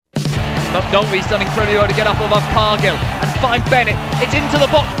McNulty's done incredibly well to get up above Cargill and find Bennett. It's into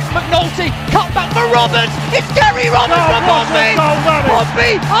the box. McNulty, cut back for Roberts. It's Gary Roberts for Pompey.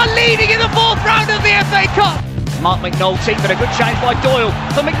 Pompey are leading in the fourth round of the FA Cup. Mark McNulty, but a good chance by Doyle.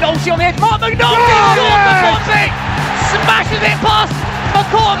 For McNulty on the edge. Mark McNulty scores for Pompey. Smashes it past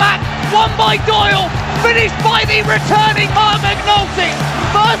McCormack. Won by Doyle. Finished by the returning Mark McNulty.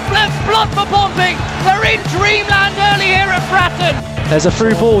 First left blood for Pompey. They're in dreamland early here at Fratton. There's a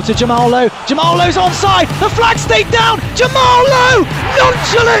through ball to Jamal Lowe. Jamal Lowe's onside. The flag stayed down. Jamal Lowe,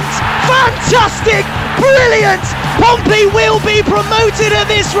 nonchalant, fantastic, brilliant. Pompey will be promoted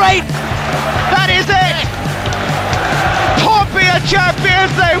at this rate. That is it. Pompey are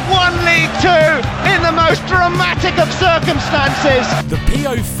champions. They won League Two in the most dramatic of circumstances. The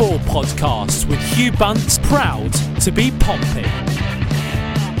PO4 podcast with Hugh Bunce, proud to be Pompey.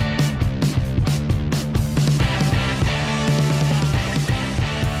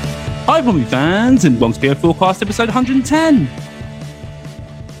 Hi Pompey fans, and welcome to PO Forecast episode 110.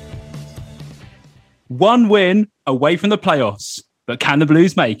 One win away from the playoffs, but can the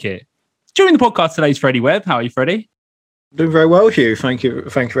Blues make it? During the podcast today is Freddie Webb. How are you, Freddie? Doing very well, Hugh. Thank you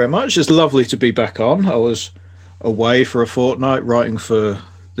very much. It's lovely to be back on. I was away for a fortnight writing for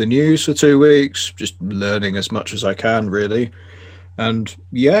the news for 2 weeks, just learning as much as I can, really. And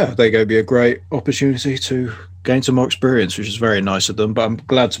yeah, they gave me a great opportunity to gain some more experience, which is very nice of them. But I'm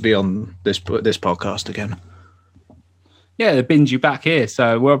glad to be on this podcast again. Yeah, they binned you back here,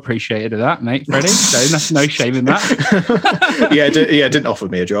 so we're appreciated of that, mate, Freddie. So no shame in that. Yeah, it didn't offer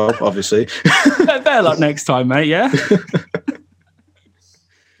me a job, obviously. Better luck next time, mate, yeah?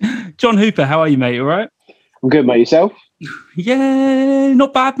 John Hooper, how are you, mate? All right? I'm good, mate. Yourself? Yeah,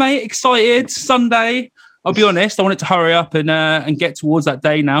 not bad, mate. Excited. Sunday. I'll be honest, I want it to hurry up and get towards that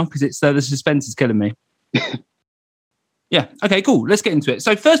day now because it's the suspense is killing me. Yeah, okay, cool. Let's get into it.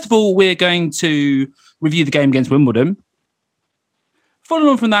 So first of all, we're going to review the game against Wimbledon. Following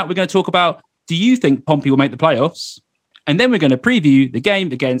on from that, we're going to talk about, do you think Pompey will make the playoffs? And then we're going to preview the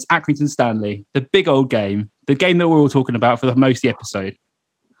game against Accrington Stanley, the big old game, the game that we're all talking about for most of the episode.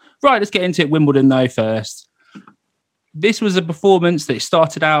 Right, let's get into it. Wimbledon, though, first. This was a performance that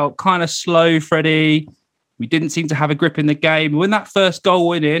started out kind of slow, Freddie. We didn't seem to have a grip in the game. When that first goal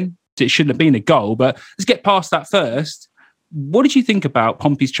went in, it shouldn't have been a goal, but let's get past that first. What did you think about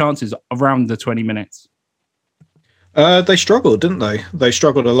Pompey's chances around the 20 minutes? They struggled, didn't they? They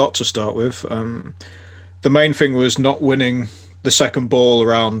struggled a lot to start with. The main thing was not winning the second ball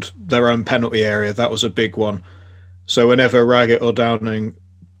around their own penalty area. That was a big one. So whenever Raggett or Downing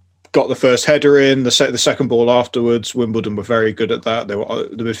got the first header in, the second ball afterwards, Wimbledon were very good at that. The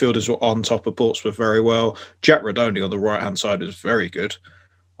midfielders were on top of Portsmouth very well. Jack Rodoni on the right-hand side is very good.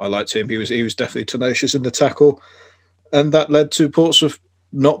 I liked him. He was definitely tenacious in the tackle. And that led to Portsmouth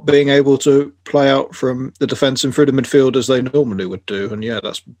not being able to play out from the defence and through the midfield as they normally would do. And yeah,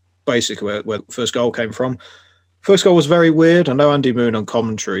 that's basically where the first goal came from. First goal was very weird. I know Andy Moon on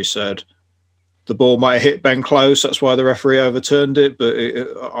commentary said the ball might have hit Ben Close, that's why the referee overturned it, but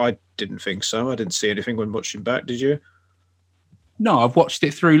I didn't think so. I didn't see anything when watching back, did you? No, I've watched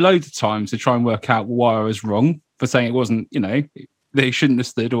it through loads of times to try and work out why I was wrong for saying it wasn't, they shouldn't have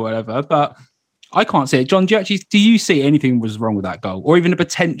stood or whatever, but I can't see it. John, do you see anything was wrong with that goal, or even a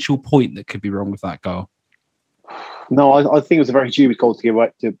potential point that could be wrong with that goal? No, I think it was a very stupid goal to give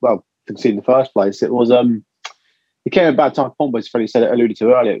away to concede in the first place. It was it came at a bad time for Pompey, as Freddie said, alluded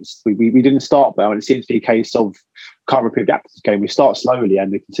to earlier. We didn't start well, and it seems to be a case of can't repeat the Accrington game. We start slowly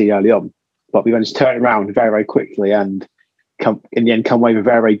and we can see early on, but we managed to turn it around very, very quickly and come away with a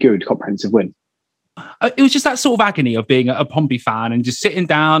very, very good comprehensive win. It was just that sort of agony of being a Pompey fan and just sitting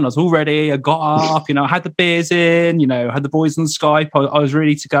down. I was all ready. I got up, I had the beers in, had the boys on Skype. I was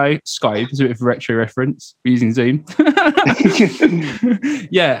ready to go. Skype is a bit of a retro reference. We're using Zoom.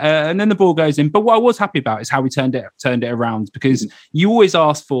 Yeah, and then the ball goes in. But what I was happy about is how we turned it around, because you always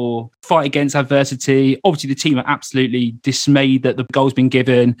ask for fight against adversity. Obviously, the team are absolutely dismayed that the goal's been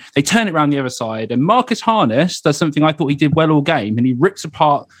given. They turn it around the other side, and Marcus Harness does something I thought he did well all game, and he rips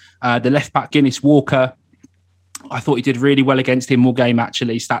apart the left back Guinness Walker. I thought he did really well against him all game,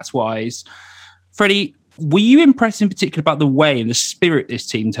 actually, stats-wise. Freddie, were you impressed in particular about the way and the spirit this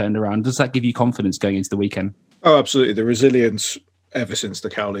team turned around? Does that give you confidence going into the weekend? Oh, absolutely. The resilience ever since the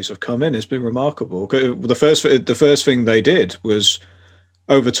Cowleys have come in has been remarkable. The first thing they did was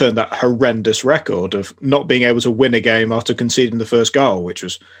overturn that horrendous record of not being able to win a game after conceding the first goal, which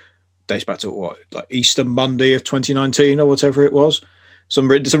dates back to Easter Monday of 2019 or whatever it was. Some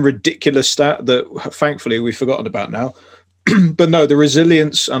ridiculous stat that thankfully we've forgotten about now. But no, the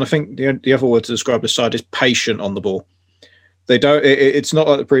resilience, and I think the other word to describe the side is patient on the ball. They don't. It's not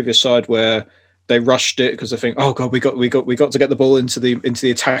like the previous side where they rushed it because they think, oh god, we got to get the ball into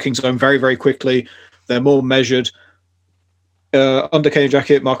the attacking zone very, very quickly. They're more measured. Under Kenny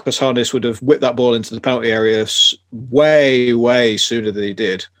Jackett, Marcus Harness would have whipped that ball into the penalty area way, way sooner than he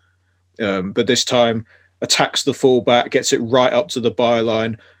did. But this time, attacks the fullback, gets it right up to the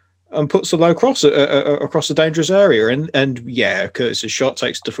byline, and puts the low cross across the dangerous area. And yeah, Curtis's shot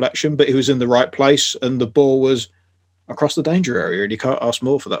takes deflection, but he was in the right place, and the ball was across the danger area. And you can't ask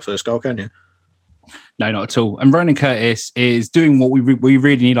more for that first goal, can you? No, not at all. And Ronan Curtis is doing what we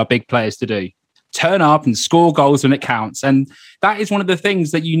really need our big players to do. Turn up and score goals when it counts. And that is one of the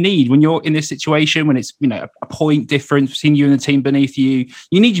things that you need when you're in this situation, when it's, a point difference between you and the team beneath you.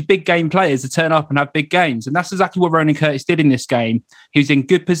 You need your big game players to turn up and have big games. And that's exactly what Ronan Curtis did in this game. He was in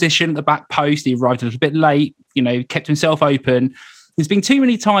good position at the back post. He arrived a little bit late, kept himself open. There's been too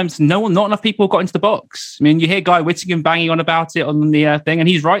many times not enough people got into the box. I mean, you hear Guy Whittingham banging on about it on the thing, and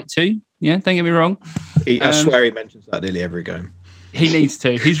he's right too. Yeah, don't get me wrong. I swear he mentions that nearly every game. He needs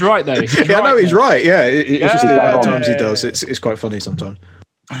to. He's right, though. He's right. Yeah, it's just the times he does. It's quite funny sometimes.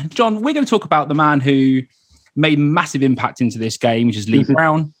 John, we're going to talk about the man who made massive impact into this game, which is Lee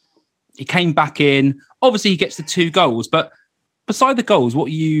Brown. He came back in. Obviously, he gets the 2 goals. But beside the goals, what were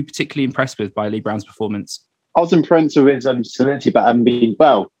you particularly impressed with by Lee Brown's performance? I was impressed with his solidity, but being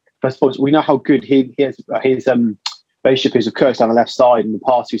first of all, we know how good he has his relationship is with Curtis on the left side. In the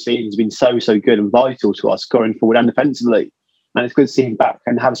past 2 seasons, has been so good and vital to us, scoring forward and defensively. And it's good to see him back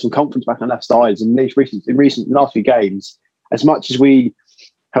and have some confidence back on the left sides. And in last few games, as much as we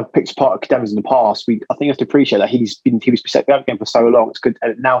have picked apart academics in the past, I think you have to appreciate that he was set out again for so long. It's good,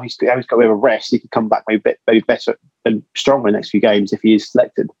 and now he's got a bit of a rest. He can come back maybe better and stronger in the next few games if he is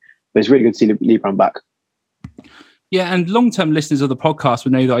selected. But it's really good to see Lee Brown back. Yeah, and long-term listeners of the podcast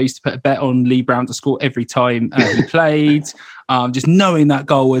will know that I used to put a bet on Lee Brown to score every time he played, just knowing that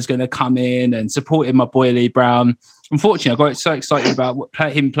goal was going to come in and supporting my boy Lee Brown. Unfortunately, I got so excited about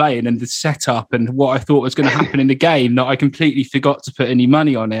him playing and the setup and what I thought was going to happen in the game that I completely forgot to put any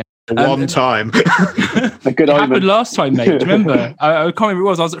money on it. One time. A good it omen. happened last time, mate. Do you remember? I can't remember who it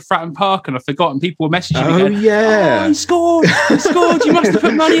was. I was at Fratton Park and I forgot, and people were messaging me going, yeah. Oh, he scored. You must have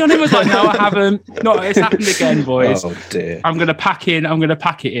put money on him. I was like, no, I haven't. No, it's happened again, boys. Oh, dear. I'm going to pack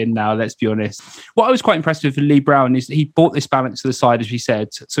it in now, let's be honest. What I was quite impressed with Lee Brown is that he brought this balance to the side, as we said.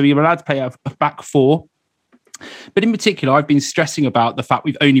 So we were allowed to play a back 4. But in particular, I've been stressing about the fact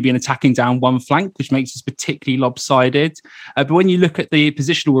we've only been attacking down one flank, which makes us particularly lopsided. But when you look at the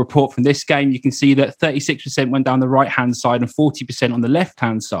positional report from this game, you can see that 36% went down the right-hand side and 40% on the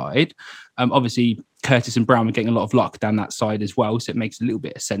left-hand side. Obviously, Curtis and Brown were getting a lot of luck down that side as well, so it makes a little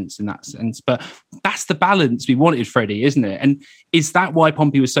bit of sense in that sense. But that's the balance we wanted, Freddie, isn't it? And is that why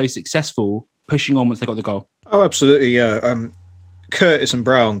Pompey was so successful pushing on once they got the goal? Oh, absolutely, yeah. Curtis and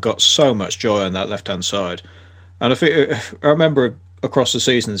Brown got so much joy on that left-hand side. And I remember across the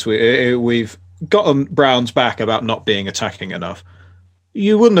seasons, we've gotten Brown's back about not being attacking enough.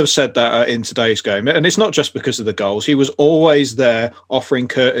 You wouldn't have said that in today's game. And it's not just because of the goals. He was always there offering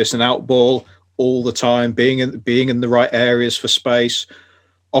Curtis an out ball all the time, being in the right areas for space,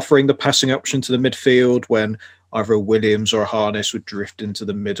 offering the passing option to the midfield when either a Williams or a Harness would drift into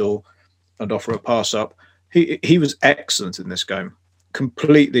the middle and offer a pass up. He was excellent in this game.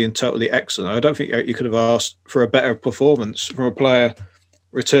 Completely and totally excellent. I don't think you could have asked for a better performance from a player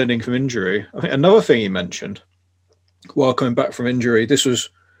returning from injury. I think another thing he mentioned while coming back from injury, this was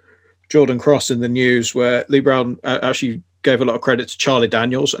Jordan Cross in the news, where Lee Brown actually gave a lot of credit to Charlie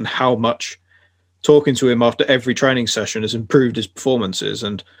Daniels and how much talking to him after every training session has improved his performances.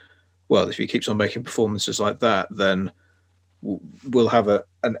 And well, if he keeps on making performances like that, then we'll have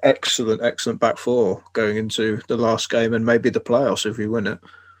an excellent back 4 going into the last game and maybe the playoffs if we win it.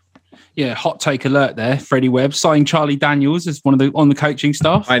 Yeah, hot take alert there. Freddie Webb signing Charlie Daniels as one of on the coaching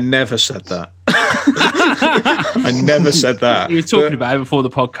staff. I never said that. I never said that. He was talking about it before the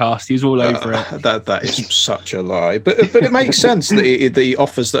podcast. He was all over it. That is such a lie. But it makes sense that he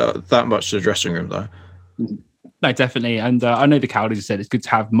offers that much to the dressing room, though. No, definitely. And I know the Cowleys said it's good to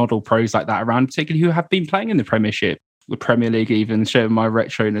have model pros like that around, particularly who have been playing in the Premiership. The Premier League, even showing my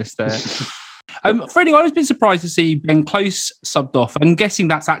retroness there. Freddie, I've been surprised to see Ben Close subbed off. I'm guessing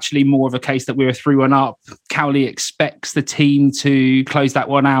that's actually more of a case that we were 3-1 up. Cowley expects the team to close that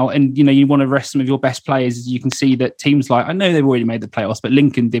one out, and you want to rest some of your best players. You can see that teams like, I know they've already made the playoffs, but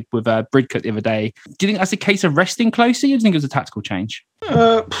Lincoln did with Bridcut the other day. Do you think that's a case of resting Close, or do you think it was a tactical change?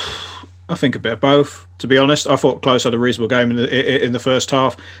 I think a bit of both. To be honest, I thought Close had a reasonable game in the first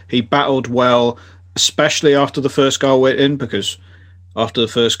half. He battled well, especially after the first goal went in, because after the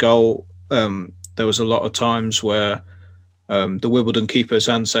first goal, there was a lot of times where The Wimbledon keeper,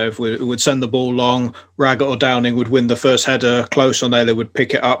 Zantsev, would send the ball long. Raggett or Downing would win the first header. Close or Naylor would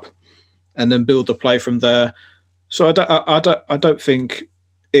pick it up and then build the play from there. So I don't think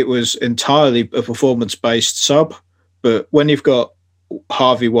it was entirely a performance-based sub. But when you've got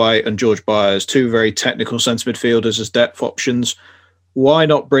Harvey White and George Byers, two very technical centre midfielders as depth options, why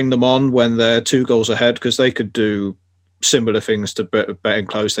not bring them on when they're 2 goals ahead? Because they could do similar things to betting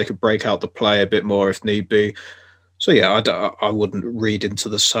close. They could break out the play a bit more if need be. So, yeah, I wouldn't read into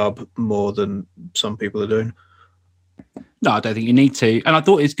the sub more than some people are doing. No, I don't think you need to. And I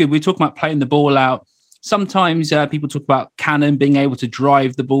thought it's good. We're talking about playing the ball out. Sometimes people talk about Cannon being able to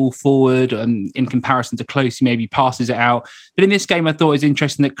drive the ball forward in comparison to Close, he maybe passes it out. But in this game, I thought it was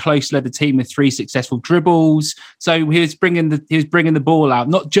interesting that Close led the team with 3 successful dribbles. So he was bringing the ball out,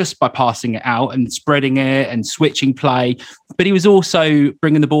 not just by passing it out and spreading it and switching play, but he was also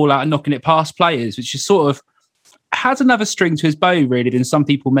bringing the ball out and knocking it past players, which is sort of has another string to his bow, really, than some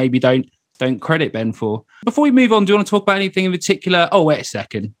people maybe don't credit Ben for. Before we move on, do you want to talk about anything in particular? Oh, wait a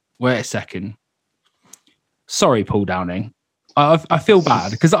second. Sorry, Paul Downing. I feel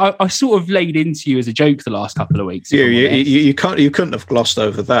bad because I sort of laid into you as a joke the last couple of weeks. You couldn't have glossed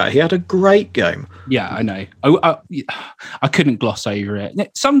over that. He had a great game. Yeah, I know. I couldn't gloss over it.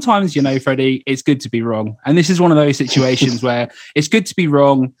 Sometimes, Freddie, it's good to be wrong. And this is one of those situations where it's good to be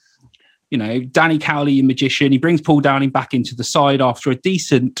wrong. Danny Cowley, your magician, he brings Paul Downing back into the side after a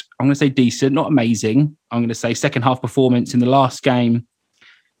decent, I'm going to say decent, not amazing, I'm going to say second half performance in the last game.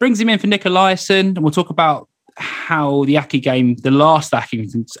 Brings him in for Nick Eliasson, and we'll talk about how the Aki game, the last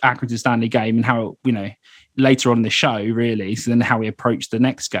Accrington Stanley game, and how, later on in the show, really, so then how we approached the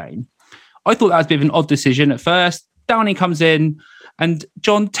next game. I thought that was a bit of an odd decision at first. Downing comes in, and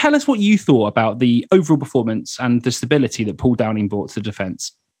John, tell us what you thought about the overall performance and the stability that Paul Downing brought to the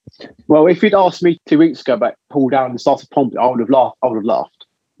defence. Well, if you'd asked me 2 weeks ago about Paul Downing and started Pompey, I would have laughed.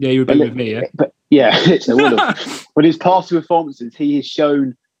 Yeah, you would be with me, yeah? But yeah, I would have. But his past performances, he has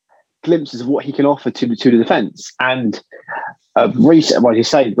shown glimpses of what he can offer to the defence. And recent, what you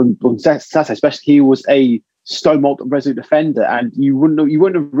say, on Saturday especially, he was a stone-mold resolute defender, and you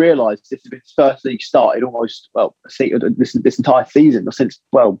wouldn't have realised this has been his first league start in almost this entire season, or since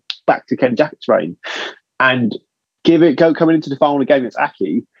back to Ken Jackett's reign. And coming into the final game against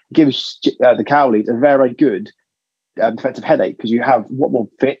Aki, gives the Cowleys a very good defensive headache, because you have one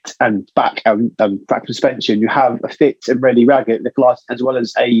fit and back suspension. You have a fit and ready Raggett, Nicholas, as well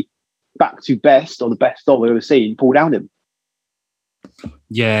as a back to best, or the best of we've ever seen, Paul Downing.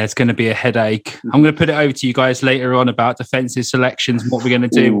 Yeah, it's going to be a headache. I'm going to put it over to you guys later on about defensive selections and what we're going to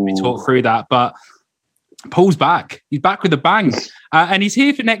do when we talk through that. But Paul's back. He's back with a bang. And he's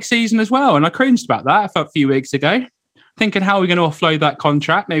here for next season as well. And I cringed about that a few weeks ago, thinking how we're going to offload that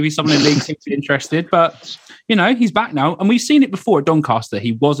contract. Maybe someone in the league seems to be interested. But, he's back now. And we've seen it before at Doncaster.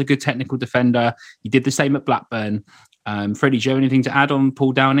 He was a good technical defender. He did the same at Blackburn. Freddie, do you have anything to add on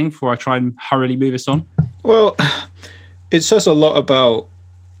Paul Downing before I try and hurriedly move us on? Well, it says a lot about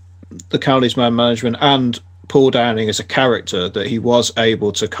the Cowleys man management and Paul Downing as a character that he was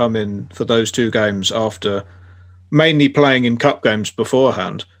able to come in for those 2 games after mainly playing in cup games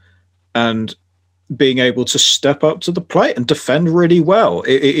beforehand and being able to step up to the plate and defend really well.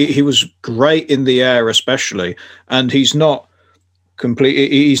 He was great in the air, especially, and he's not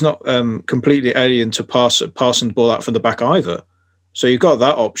completely alien to passing the ball out from the back either. So you've got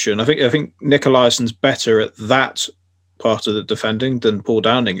that option. I think Nick Eliasson's better at that part of the defending than Paul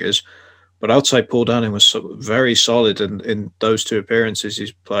Downing is, but I'd say Paul Downing was very solid in those 2 appearances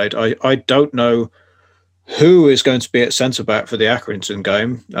he's played. I don't know who is going to be at centre back for the Accrington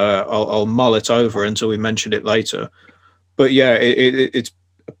game. I'll mull it over until we mention it later. But yeah, it's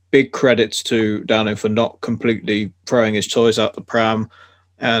big credits to Downing for not completely throwing his toys out the pram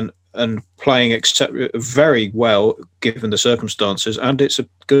and playing very well given the circumstances. And it's a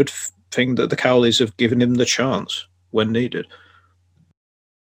good thing that the Cowleys have given him the chance when needed.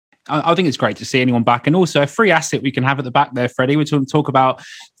 I think it's great to see anyone back, and also a free asset we can have at the back there, Freddie. We're going to talk about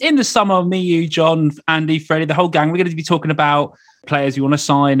in the summer, me, you, John, Andy, Freddie, the whole gang. We're going to be talking about players you want to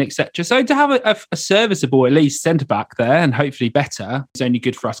sign, etc. So to have a serviceable, at least, centre back there, and hopefully better, is only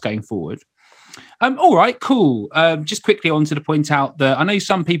good for us going forward. All right, cool. Just quickly on to the point out that I know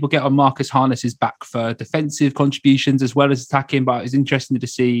some people get on Marcus Harness's back for defensive contributions as well as attacking, but it's interesting to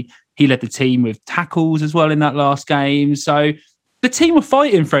see he led the team with tackles as well in that last game. So the team were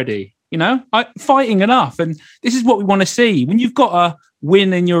fighting, Freddie, fighting enough. And this is what we want to see. When you've got a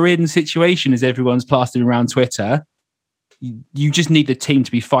win and you're in situation, as everyone's plastering around Twitter, you just need the team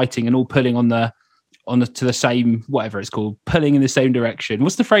to be fighting and all pulling to the same, whatever it's called, pulling in the same direction.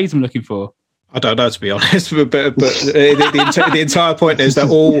 What's the phrase I'm looking for? I don't know, to be honest, but the entire point is they're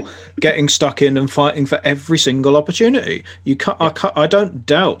all getting stuck in and fighting for every single opportunity. I don't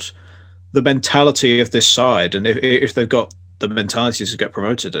doubt the mentality of this side, and if they've got the mentality to get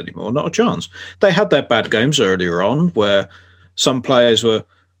promoted anymore, not a chance. They had their bad games earlier on where some players were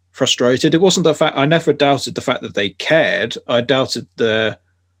frustrated. It wasn't the fact, I never doubted the fact that they cared. I doubted their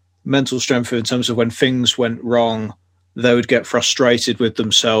mental strength in terms of when things went wrong, they would get frustrated with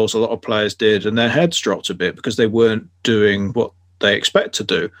themselves. A lot of players did, and their heads dropped a bit because they weren't doing what they expect to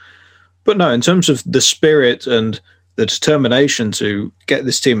do. But no, in terms of the spirit and the determination to get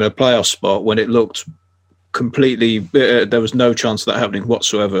this team in a playoff spot when it looked completely, there was no chance of that happening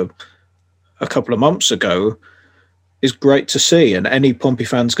whatsoever a couple of months ago, is great to see. And any Pompey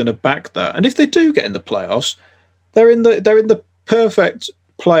fan's going to back that. And if they do get in the playoffs, they're in the perfect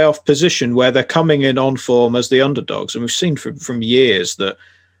playoff position where they're coming in on form as the underdogs. And we've seen from years that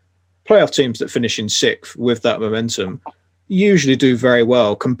playoff teams that finish in sixth with that momentum usually do very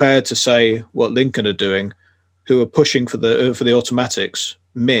well compared to, say, what Lincoln are doing, who are pushing for the automatics,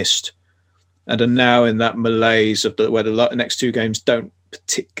 missed, and are now in that malaise of where the next two games don't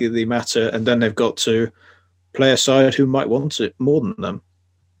particularly matter, and then they've got to play a side who might want it more than them.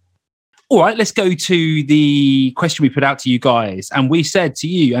 All right, let's go to the question we put out to you guys. And we said to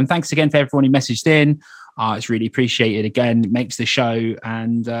you, and thanks again for everyone who messaged in. It's really appreciated. Again, it makes the show.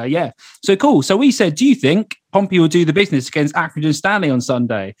 And so cool. So we said, do you think Pompey will do the business against Accrington Stanley on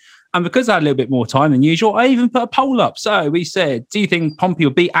Sunday? And because I had a little bit more time than usual, I even put a poll up. So we said, do you think Pompey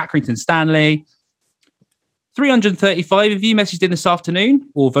will beat Accrington Stanley? 335 of you messaged in this afternoon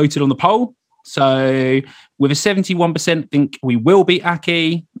or voted on the poll. So with a 71% think we will beat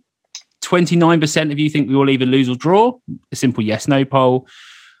Aki, 29% of you think we will either lose or draw. A simple yes/no poll.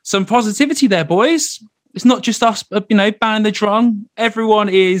 Some positivity there, boys. It's not just us, banging the drum. Everyone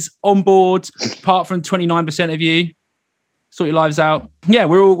is on board, apart from 29% of you. Sort your lives out. Yeah,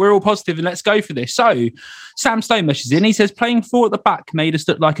 we're all positive, and let's go for this. So Sam Stone messages in. He says, playing four at the back made us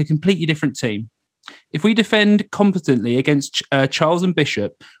look like a completely different team. If we defend competently against Charles and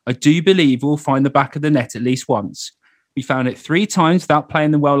Bishop, I do believe we'll find the back of the net at least once. We found it 3 times without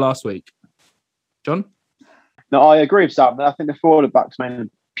playing them well last week. John? No, I agree with Sam. I think the four at the back's made a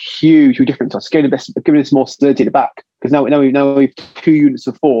huge difference. It's giving us more stability at the back, because now we've 2 units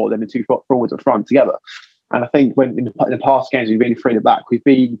of 4, then the 2 forwards at front together. And I think when in the past games we've been 3 at the back, we've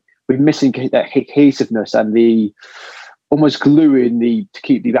missing that cohesiveness and the almost gluing to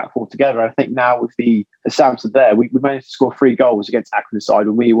keep the back four together. I think now with the Sam said there, we managed to score 3 goals against Accrington side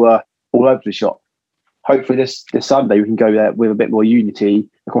when we were all over the shop. Hopefully this Sunday we can go there with a bit more unity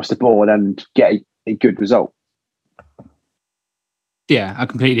across the board and get a good result. Yeah, I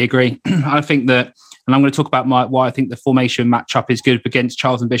completely agree. I think that, and I'm going to talk about why I think the formation matchup is good against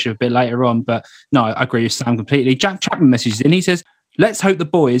Charles and Bishop a bit later on. But no, I agree with Sam completely. Jack Chapman messages in. He says, let's hope the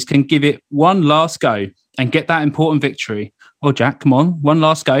boys can give it one last go and get that important victory. Oh, Jack, come on, one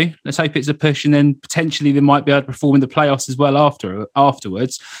last go. Let's hope it's a push, and then potentially they might be able to perform in the playoffs as well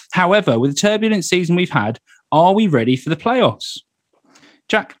afterwards. However, with the turbulent season we've had, are we ready for the playoffs?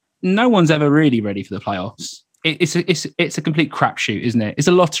 Jack, no one's ever really ready for the playoffs. It's a complete crapshoot, isn't it? It's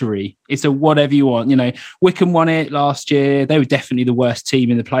a lottery. It's a whatever you want. Wickham won it last year. They were definitely the worst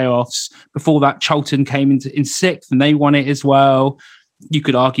team in the playoffs. Before that, Charlton came in 6th and they won it as well. You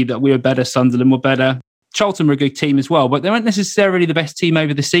could argue that we were better. Sunderland were better. Charlton were a good team as well, but they weren't necessarily the best team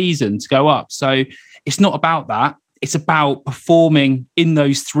over the season to go up. So it's not about that. It's about performing in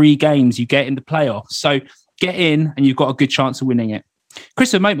those 3 games you get in the playoffs. So get in and you've got a good chance of winning it.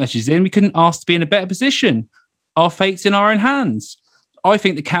 Christopher Moat messages in, we couldn't ask to be in a better position. Our fate's in our own hands. I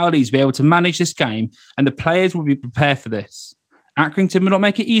think the Cowleys will be able to manage this game and the players will be prepared for this. Accrington will not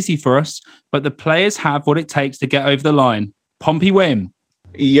make it easy for us, but the players have what it takes to get over the line. Pompey win.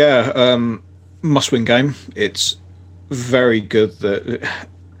 Yeah, must-win game. It's very good that...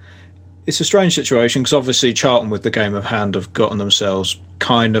 It's a strange situation because obviously Charlton with the game of hand have gotten themselves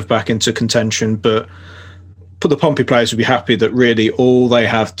kind of back into contention, but the Pompey players would be happy that really all they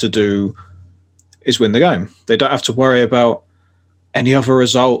have to do is win the game. They don't have to worry about any other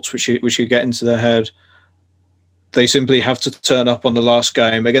results which you get into their head. They simply have to turn up on the last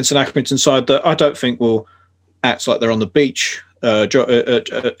game against an Accrington side that I don't think will act like they're on the beach.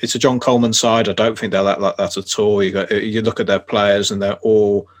 It's a John Coleman side. I don't think they're like that at all. You look at their players and they're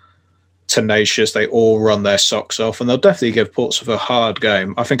all tenacious. They all run their socks off, and they'll definitely give Portsmouth a hard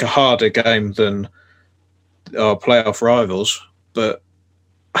game. I think a harder game than our playoff rivals, but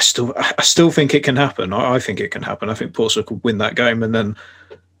I still think it can happen. I think it can happen. I think Portsmouth could win that game, and then,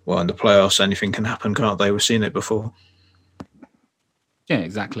 well, in the playoffs, anything can happen, can't they? We've seen it before. Yeah,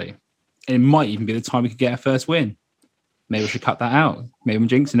 exactly. And it might even be the time we could get our first win. Maybe we should cut that out. Maybe I'm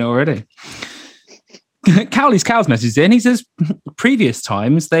jinxing it already. Cowley's Cows message in. He says, previous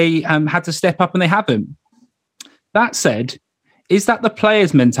times they had to step up and they haven't. That said, is that the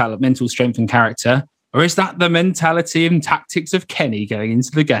player's mental strength and character, or is that the mentality and tactics of Kenny going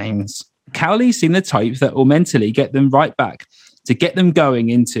into the games? Cowley seem the type that will mentally get them right back to get them going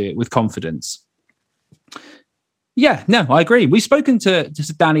into it with confidence. Yeah, no, I agree. We've spoken to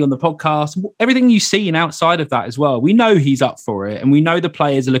Danny on the podcast. Everything you've seen outside of that as well, we know he's up for it, and we know the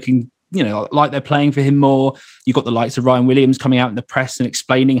players are looking, like they're playing for him more. You've got the likes of Ryan Williams coming out in the press and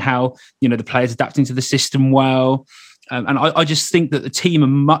explaining how, the players adapting to the system well. And I just think that the team are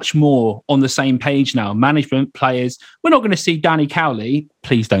much more on the same page now. Management, players. We're not going to see Danny Cowley,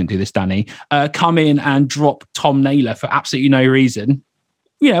 please don't do this, Danny, come in and drop Tom Naylor for absolutely no reason.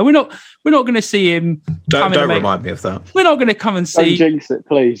 We're not going to see him. Don't remind me of that. We're not going to come and see. Don't jinx it,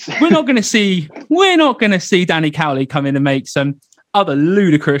 please. We're not going to see Danny Cowley come in and make some other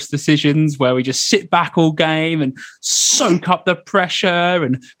ludicrous decisions where we just sit back all game and soak up the pressure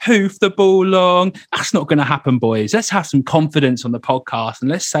and hoof the ball long. That's not going to happen, boys. Let's have some confidence on the podcast and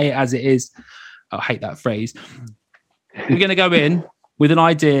let's say it as it is. I hate that phrase. We're going to go in with an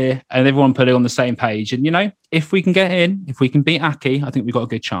idea and everyone put it on the same page. And, if we can get in, if we can beat Aki, I think we've got a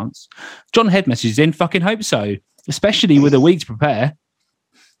good chance. John Head messages in, fucking hope so, especially with a week to prepare.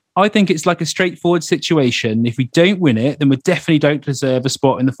 I think it's like a straightforward situation. If we don't win it, then we definitely don't deserve a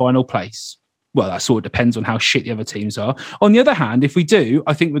spot in the final place. Well, that sort of depends on how shit the other teams are. On the other hand, if we do,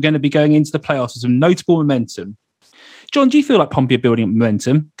 I think we're going to be going into the playoffs with some notable momentum. John, do you feel like Pompey are building up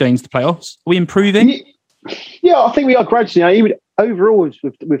momentum going into the playoffs? Are we improving? Yeah, I think we are gradually. Even overall,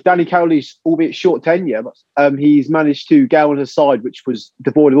 with Danny Cowley's, albeit short tenure, he's managed to get on his side, which was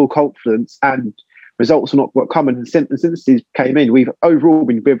devoid of all confidence, and results are not what coming. And since he came in, we've overall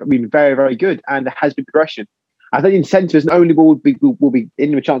been very, very good, and there has been progression. I think incentives not only will be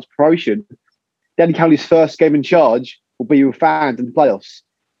in a chance of promotion. Danny Cowley's first game in charge will be with fans in the playoffs.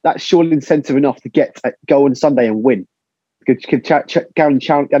 That's surely incentive enough to go on Sunday and win. To give the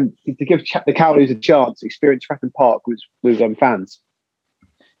Cowleys a chance to experience Fratton Park with fans.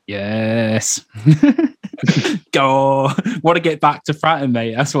 Yes. Go. Want to get back to Fratton,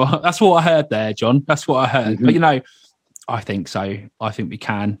 mate. That's what I heard there, John. That's what I heard. Mm-hmm. But I think so. I think we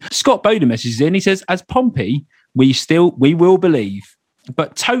can. Scott Bowden messages in. He says, as Pompey, we will believe,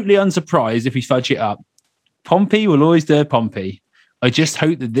 but totally unsurprised if we fudge it up. Pompey will always do Pompey. I just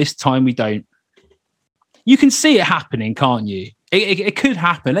hope that this time we don't. You can see it happening, can't you? It could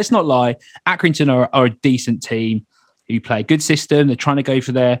happen. Let's not lie. Accrington are a decent team who play a good system. They're trying to go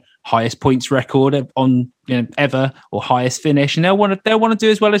for their highest points record on ever or highest finish, and they'll want to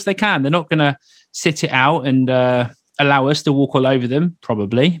do as well as they can. They're not going to sit it out and allow us to walk all over them,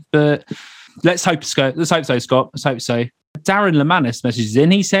 probably. But let's hope so, Scott. Let's hope so. Darren Lemanis messages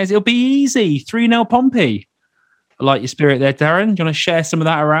in. He says it'll be easy. 3-0 Pompey. I like your spirit there, Darren. Do you want to share some of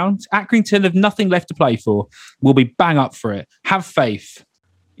that around? Accrington have nothing left to play for. We'll be bang up for it. Have faith.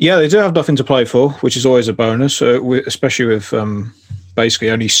 Yeah, they do have nothing to play for, which is always a bonus, especially with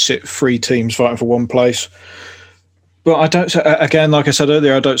basically only 3 teams fighting for one place. But I don't. Again, like I said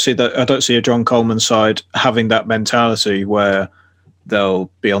earlier, I don't see a John Coleman side having that mentality where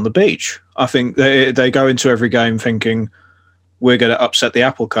they'll be on the beach. I think they go into every game thinking, we're going to upset the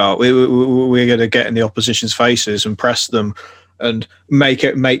apple cart. We're going to get in the opposition's faces and press them and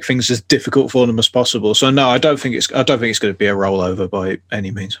make things as difficult for them as possible. So no, I don't think it's going to be a rollover by any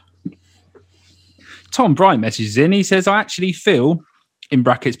means. Tom Bryant messages in. He says, I actually feel, in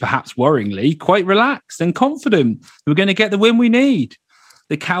brackets perhaps worryingly, quite relaxed and confident we're going to get the win we need.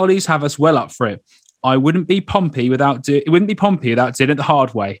 The Cowleys have us well up for it. It wouldn't be Pompey without doing it the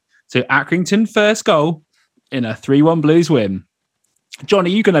hard way. So Accrington first goal in a 3-1 Blues win. John, are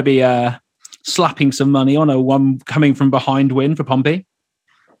you going to be slapping some money on a one coming from behind win for Pompey?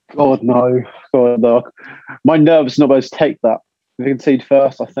 God no. My nerves not able to take that. If we concede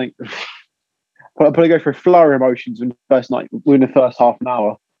first, I think I'll probably go for a flurry of emotions within the first half an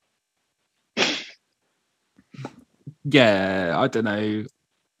hour. Yeah, I don't know.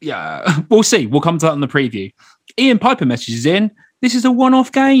 Yeah, we'll see. We'll come to that in the preview. Ian Piper messages in. This is a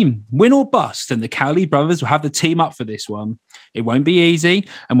one-off game, win or bust, and the Cowley brothers will have the team up for this one. It won't be easy,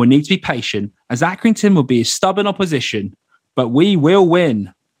 and we'll need to be patient, as Accrington will be a stubborn opposition, but we will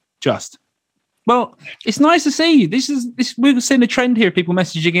win. Well, it's nice to see. We're seeing a trend here of people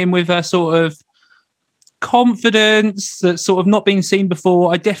messaging in with a sort of confidence that's sort of not been seen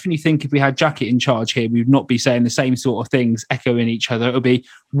before. I definitely think if we had Jackett in charge here, we would not be saying the same sort of things, echoing each other. It would be,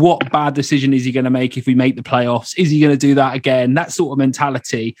 what bad decision is he going to make if we make the playoffs? Is he going to do that again? That sort of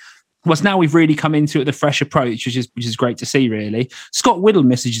mentality. Well, now we've really come into it with a fresh approach, which is great to see, really. Scott Whittle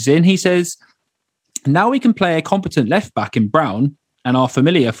messages in. He says, now we can play a competent left back in Brown and our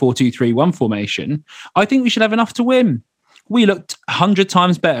familiar 4-2-3-1 formation. I think we should have enough to win. We looked 100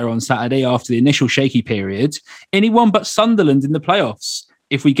 times better on Saturday after the initial shaky period. Anyone but Sunderland in the playoffs.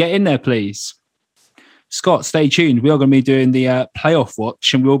 If we get in there, please. Scott, stay tuned. We are going to be doing the playoff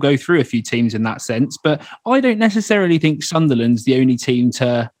watch, and we'll go through a few teams in that sense. But I don't necessarily think Sunderland's the only team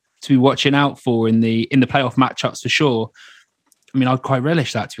to be watching out for in the playoff matchups for sure. I mean, I'd quite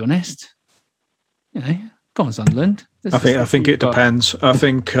relish that, to be honest. You know, go on, Sunderland. I think it depends. I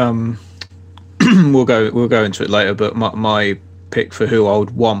think we'll go into it later. But my pick for who I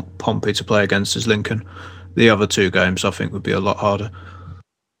would want Pompey to play against is Lincoln. The other two games I think would be a lot harder.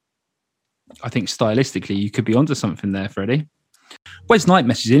 I think stylistically you could be onto something there, Freddie. Wes Knight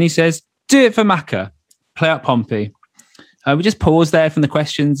messages in. He says, "Do it for Macca. Play up Pompey." We just pause there from the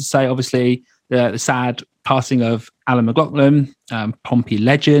questions to say, obviously, the sad passing of Alan McLaughlin, Pompey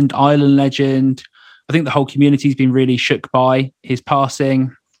legend, Ireland legend. I think the whole community's been really shook by his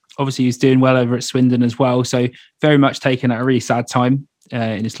passing. Obviously, he's doing well over at Swindon as well. So very much taken at a really sad time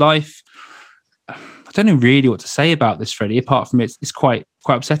in his life. I don't know really what to say about this, Freddie, apart from it's quite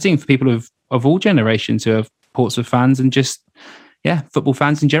upsetting for people of all generations who are Portsmouth fans and just, football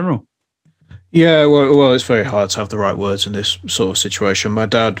fans in general. Yeah, well, it's very hard to have the right words in this sort of situation. My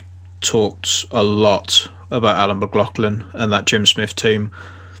dad talked a lot about Alan McLaughlin and that Jim Smith team,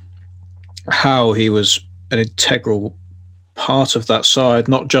 how he was an integral part of that side,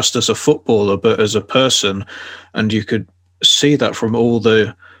 not just as a footballer, but as a person. And you could see that from all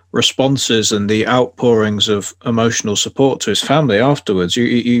the responses and the outpourings of emotional support to his family afterwards.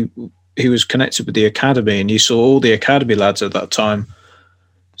 He was connected with the academy, and you saw all the academy lads at that time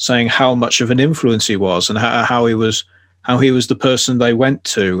saying how much of an influence he was and how he was the person they went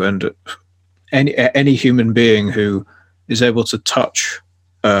to. And any human being who is able to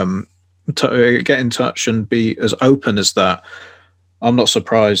get in touch and be as open as that, I'm not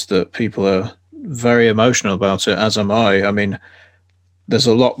surprised that people are very emotional about it, as am I. I mean, there's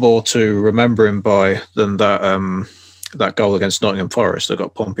a lot more to remember him by than that goal against Nottingham Forest that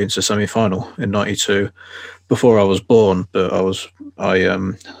got Pompey into semi-final in '92. Before I was born, but I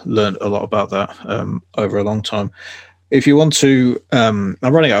learned a lot about that over a long time. If you want to, I'm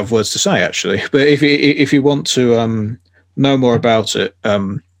running out of words to say actually, but if you want to know more about it,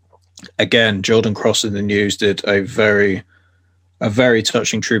 again, Jordan Cross in the News did a very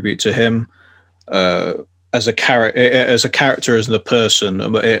touching tribute to him as a character, as a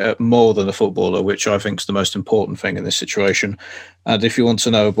person, more than a footballer, which I think is the most important thing in this situation. And if you want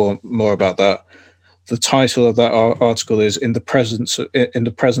to know more about that, the title of that article is "In the Presence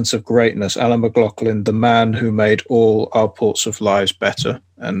of Greatness, Alan McLaughlin, the man who made all our Portsmouth lives better."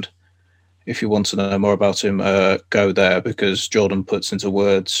 And if you want to know more about him, go there, because Jordan puts into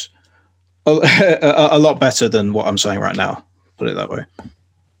words a lot better than what I'm saying right now. Put it that way.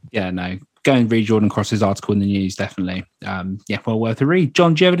 Yeah, no. Go and read Jordan Cross's article in the News, definitely. Well worth a read.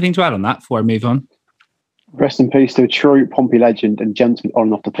 John, do you have anything to add on that before I move on? Rest in peace to a true Pompey legend and gentleman on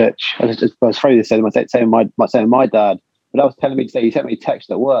and off the pitch. I was afraid to say my dad, but I was telling me today, he sent me a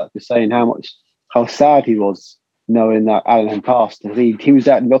text at work just saying how sad he was knowing that Alan had passed. He was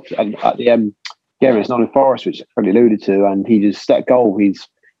at the game against Nottingham Forest, which I alluded to, and he just that goal. He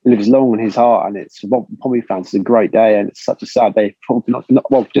lives long in his heart, and it's for Pompey fans. It's a great day, and it's such a sad day for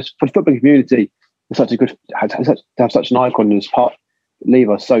just for the football community. It's such a good to have such an icon in his part leave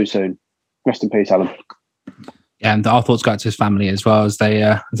us so soon. Rest in peace, Alan. Yeah, and our thoughts go out to his family as well as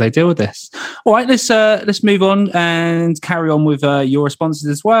they deal with this. All right, let's move on and carry on with your responses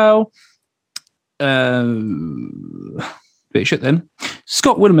as well. Bit shit then.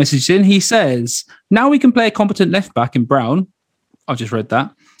 Scott Whittle messaged in. He says, "Now we can play a competent left back in Brown." I've just read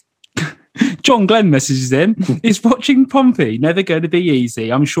that. John Glenn messages in. "Is watching Pompey never going to be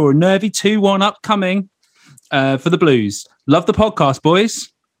easy? I'm sure a nervy 2-1 upcoming for the Blues. Love the podcast, boys."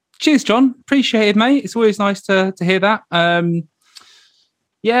 Cheers, John. Appreciate it, mate. It's always nice to hear that.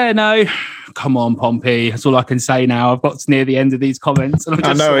 Come on, Pompey. That's all I can say now. I've got to near the end of these comments. And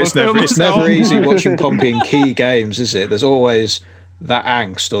I know it's never easy watching Pompey in key games, is it? There's always that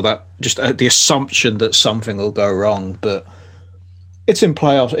angst or that just the assumption that something will go wrong. But it's in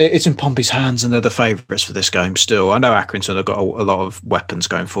playoffs. It's in Pompey's hands, and they're the favourites for this game still. I know Accrington have got a lot of weapons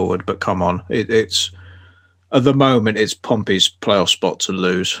going forward, but come on. It's at the moment, it's Pompey's playoff spot to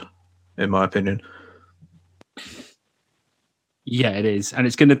lose, in my opinion. Yeah, it is. And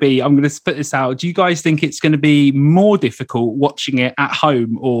it's going to be, I'm going to put this out. Do you guys think it's going to be more difficult watching it at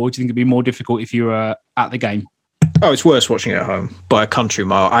home, or do you think it'll be more difficult if you were at the game? Oh, it's worse watching it at home by a country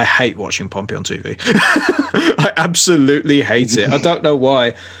mile. I hate watching Pompey on TV. I absolutely hate it. I don't know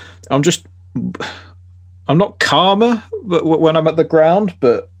why. I'm not calmer when I'm at the ground,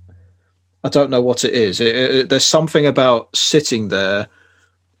 but I don't know what it is. There's something about sitting there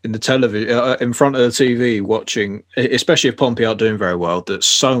in the television, in front of the TV, watching, especially if Pompey aren't doing very well, that's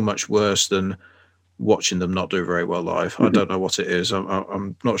so much worse than watching them not do very well live. I don't know what it is.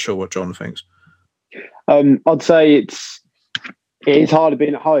 I'm not sure what John thinks. I'd say it is harder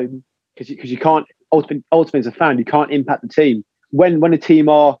being at home because you can't ultimately as a fan you can't impact the team when a team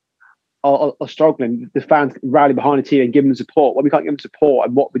are struggling. The fans rally behind the team and give them support. When we can't give them support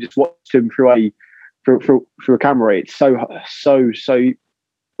and what we just watch them through a camera, it's so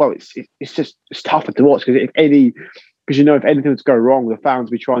well. It's tougher to watch because if anything was to go wrong, the fans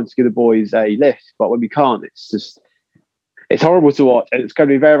will be trying to give the boys a lift. But when we can't, it's horrible to watch, and it's going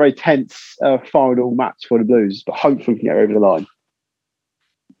to be a very, very tense final match for the Blues. But hopefully, we can get over the line.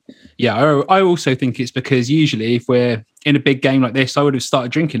 Yeah, I also think it's because usually if we're in a big game like this, I would have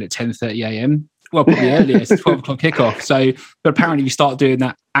started drinking at 10:30 a.m. Well, probably earlier. It's 12 o'clock kickoff. So, but apparently, you start doing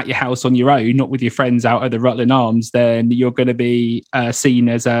that at your house on your own, not with your friends out at the Rutland Arms, then you're going to be seen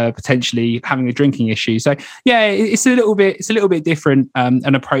as potentially having a drinking issue. So, yeah, it's a little bit different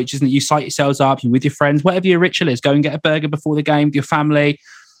an approach, isn't it? You sight yourselves up, you're with your friends, whatever your ritual is. Go and get a burger before the game with your family.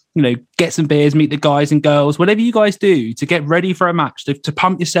 You know, get some beers, meet the guys and girls, whatever you guys do to get ready for a match, to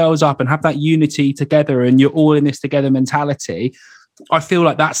pump yourselves up and have that unity together and you're all in this together mentality. I feel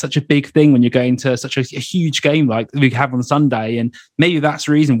like that's such a big thing when you're going to such a huge game like we have on Sunday. And maybe that's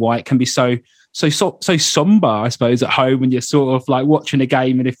the reason why it can be so somber, I suppose, at home when you're sort of like watching a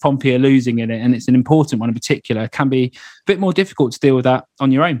game and if Pompey are losing in it and it's an important one in particular, it can be a bit more difficult to deal with that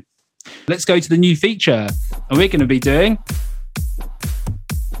on your own. Let's go to the new feature and we're going to be doing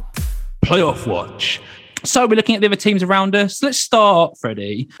Playoff Watch. So we're looking at the other teams around us. Let's start,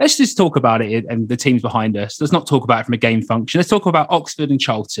 Freddie. Let's just talk about it and the teams behind us. Let's not talk about it from a game function. Let's talk about Oxford and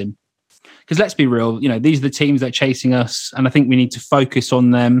Charlton. Because let's be real, these are the teams that are chasing us, and I think we need to focus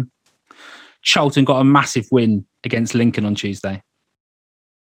on them. Charlton got a massive win against Lincoln on Tuesday.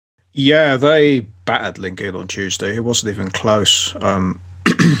 Yeah, they battered Lincoln on Tuesday. It wasn't even close.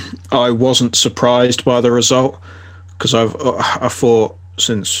 I wasn't surprised by the result because I thought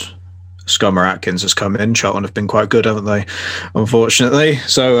since Scummer Atkins has come in, Charlton have been quite good, haven't they? Unfortunately,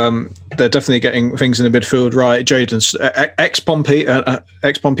 so they're definitely getting things in the midfield right. Ex-Pompey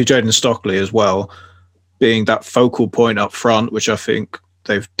Jayden Stockley as well, being that focal point up front, which I think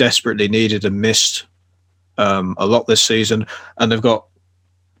they've desperately needed and missed a lot this season. And they've got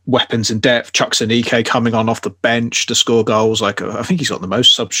weapons in depth. Chuck Sanike coming on off the bench to score goals. I think he's got the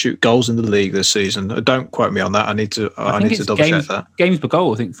most substitute goals in the league this season. Don't quote me on that. I need to double check that. Games per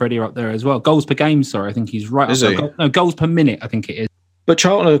goal, I think Freddie are up there as well. Goals per game, sorry. I think he's right. Is he? Goals per minute, I think it is. But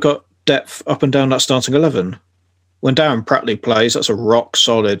Charlton have got depth up and down that starting 11. When Darren Pratley plays, that's a rock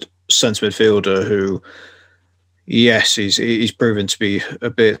solid centre midfielder who, yes, he's proven to be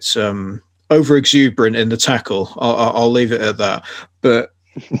a bit over exuberant in the tackle. I'll leave it at that. But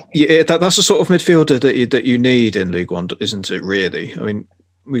yeah, that's the sort of midfielder that you need in League One, isn't it? Really, I mean,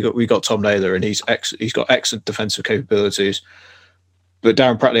 we got Tom Naylor, and he's got excellent defensive capabilities, but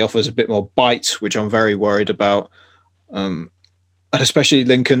Darren Pratley offers a bit more bite, which I'm very worried about, and especially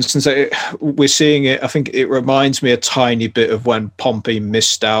Lincoln, since we're seeing it. I think it reminds me a tiny bit of when Pompey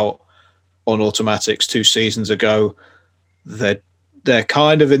missed out on automatics 2 seasons ago. They're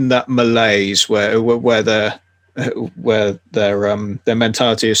kind of in that malaise where their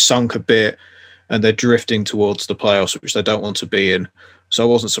mentality is sunk a bit and they're drifting towards the playoffs, which they don't want to be in. So I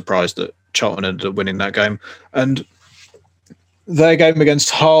wasn't surprised that Charlton ended up winning that game. And their game against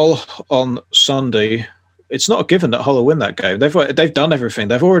Hull on Sunday, it's not a given that Hull will win that game. They've done everything.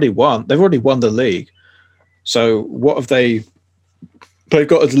 They've already won the league. So what have they've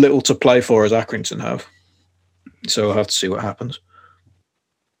got as little to play for as Accrington have. So we'll have to see what happens.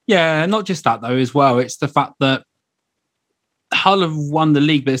 Yeah, not just that though as well. It's the fact that Hull have won the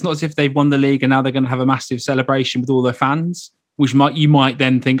league, but it's not as if they've won the league and now they're going to have a massive celebration with all their fans, which you might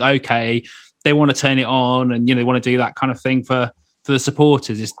then think, okay, they want to turn it on and they want to do that kind of thing for the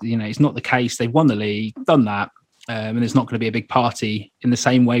supporters. It's not the case. They've won the league, done that, and it's not going to be a big party in the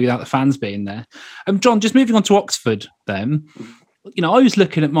same way without the fans being there. John, just moving on to Oxford, then. I was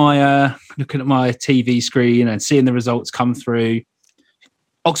looking at my TV screen and seeing the results come through.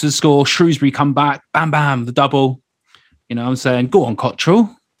 Oxford score, Shrewsbury come back, bam, bam, the double. I'm saying, go on,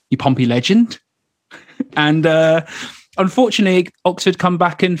 Cottrell, you Pompey legend. And unfortunately, Oxford come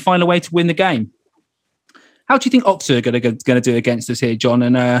back and find a way to win the game. How do you think Oxford are going to do against us here, John?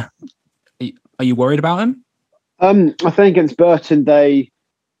 And are you worried about them? I think against Burton they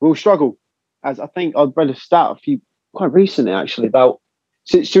will struggle. As I think I've read a stat quite recently actually about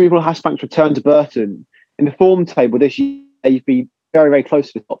since Cerebral Hasbank's return to Burton in the form table this year, they've been very, very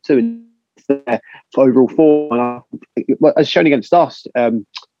close to the top two in their overall form. As shown against us a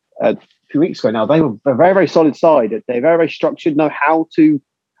few weeks ago now, they were a very, very solid side. They're very, very structured, know how to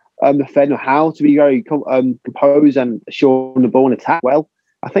defend, know how to be very composed and assured on the ball and attack well.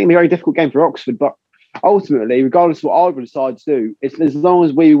 I think it'll be a very difficult game for Oxford, but ultimately, regardless of what either decides to do, it's as long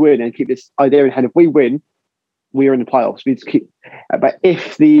as we win and keep this idea in head, if we win, we are in the playoffs. We need to keep. But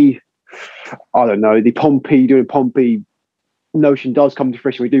if the Pompey notion does come to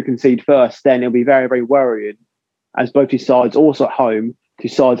fruition, we do concede first, then it'll be very, very worrying, as both these sides, also at home, two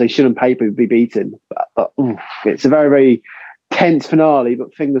sides they should on paper be beaten. But it's a very, very tense finale,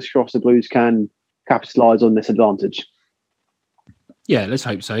 but fingers crossed the Blues can capitalise on this advantage. Yeah, let's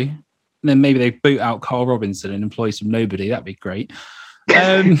hope so. And then maybe they boot out Carl Robinson and employ some nobody. That'd be great.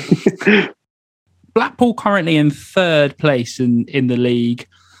 Blackpool currently in third place in the league,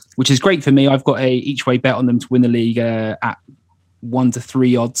 which is great for me. I've got a each way bet on them to win the league at 1 to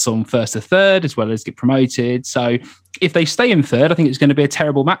 3 odds on first to third, as well as get promoted. So if they stay in third, I think it's going to be a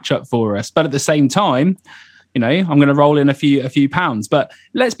terrible matchup for us. But at the same time, I'm going to roll in a few pounds. But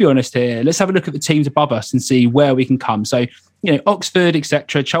let's be honest here. Let's have a look at the teams above us and see where we can come. So, Oxford,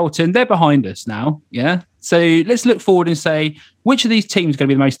 etc., Charlton, they're behind us now. Yeah. So let's look forward and say, which of these teams is going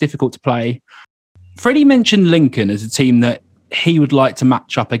to be the most difficult to play? Freddie mentioned Lincoln as a team that he would like to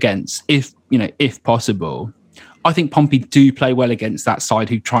match up against, if possible. I think Pompey do play well against that side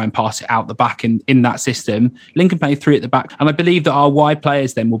who try and pass it out the back in that system. Lincoln play 3 at the back. And I believe that our wide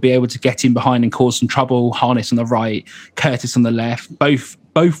players then will be able to get in behind and cause some trouble. Harness on the right, Curtis on the left. Both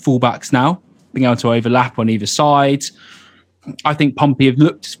fullbacks now being able to overlap on either side. I think Pompey have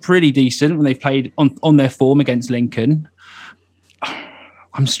looked pretty decent when they've played on their form against Lincoln.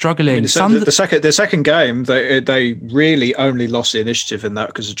 I'm struggling. The second game, they really only lost the initiative in that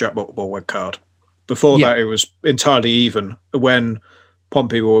because of Jack Ball red card. Before that, it was entirely even when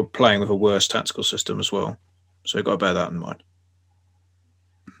Pompey were playing with a worse tactical system as well. So you've got to bear that in mind.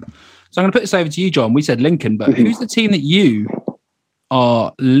 So I'm going to put this over to you, John. We said Lincoln, but who's the team that you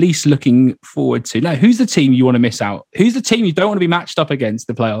are least looking forward to? No, who's the team you want to miss out? Who's the team you don't want to be matched up against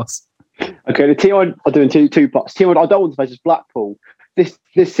the playoffs? Okay, the team I'm doing two parts. The team I don't want to face is Blackpool. This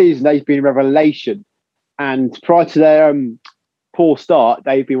season, they've been a revelation. And prior to their poor start,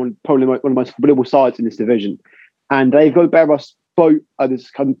 they've been probably one of the most formidable sides in this division. And they've got to bear us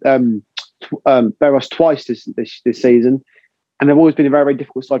twice this season. And they've always been a very, very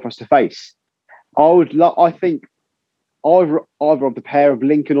difficult side for us to face. I think either of the pair of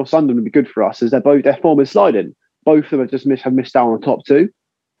Lincoln or Sunderland would be good for us, as their form is sliding. Both of them have missed out on the top two.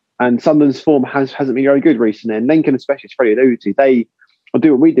 And Sunderland's form hasn't been very good recently. And Lincoln, especially, as Freddie alluded to, they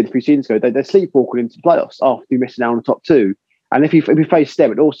do what we did a few seasons ago. They're sleepwalking into the playoffs after missing out on the top two. And if we face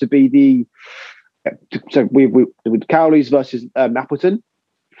them, it'd also be with Cowleys versus Appleton,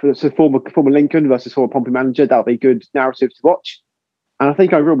 so former Lincoln versus former Pompey manager. That'll be a good narrative to watch. And I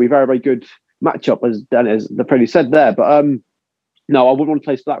think overall will be a very, very good matchup, as the Freddie said there. But no, I wouldn't want to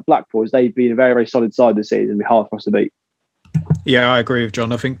place Blackpool, as they've been a very, very solid side this season. It'd be hard for us to beat. Yeah, I agree with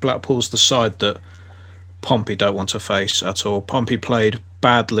John. I think Blackpool's the side that Pompey don't want to face at all. Pompey played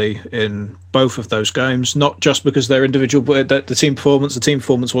badly in both of those games, not just because their individual, but the team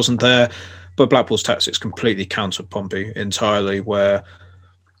performance wasn't there, but Blackpool's tactics completely countered Pompey entirely, where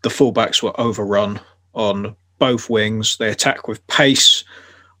the fullbacks were overrun on both wings. They attack with pace.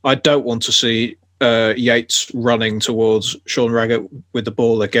 I don't want to see Yates running towards Sean Raggett with the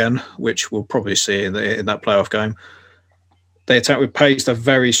ball again, which we'll probably see in that playoff game. They attack with pace. They're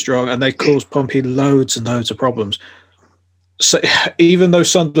very strong, and they cause Pompey loads and loads of problems. So even though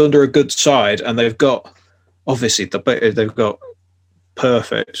Sunderland are a good side, and they've got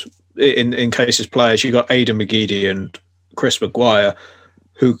perfect in cases players. You've got Aidan McGeady and Chris Maguire,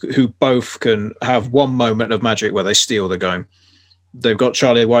 who both can have one moment of magic where they steal the game. They've got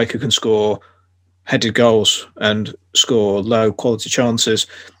Charlie Wyke, who can score headed goals and score low quality chances,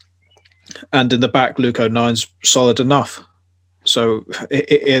 and in the back, Luke O'Nine's solid enough. So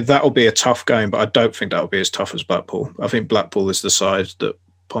that'll be a tough game, but I don't think that'll be as tough as Blackpool. I think Blackpool is the side that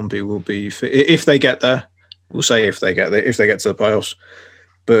Pompey will be if they get there. We'll say if they get there, if they get to the playoffs.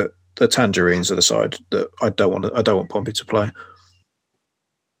 But the Tangerines are the side that I don't want Pompey to play.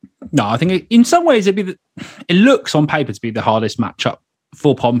 No, I think in some ways it looks on paper to be the hardest matchup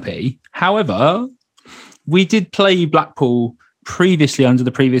for Pompey. However, we did play Blackpool previously under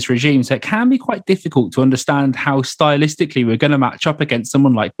the previous regime, so it can be quite difficult to understand how stylistically we're going to match up against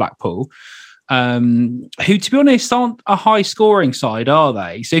someone like Blackpool. who, to be honest, aren't a high scoring side, are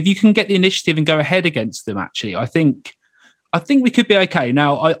they? So if you can get the initiative and go ahead against them, actually, I think we could be okay.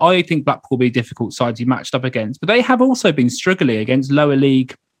 Now, I think Blackpool will be a difficult side to be matched up against, but they have also been struggling against lower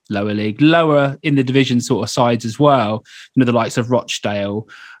in the division sort of sides as well. The likes of Rochdale,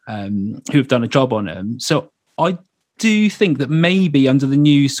 who have done a job on them. So I do think that maybe under the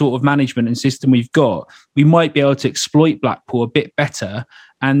new sort of management and system we've got, we might be able to exploit Blackpool a bit better,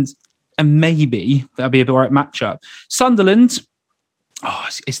 and maybe that'll be the right matchup. Sunderland,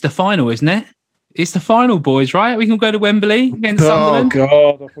 it's the final, isn't it? It's the final, boys, right? We can go to Wembley against Sunderland.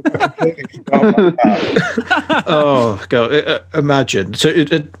 Oh, God. I completely forgot about that. Oh, God. Imagine. So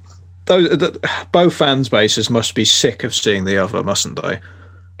both fans bases must be sick of seeing the other, mustn't they?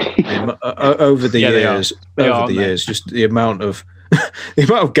 Over the years, just the amount of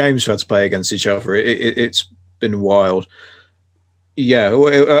games we've had to play against each other, it's been wild. Yeah,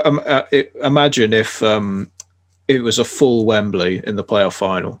 imagine if it was a full Wembley in the playoff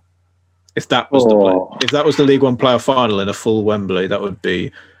final. If that was the League One playoff final in a full Wembley, that would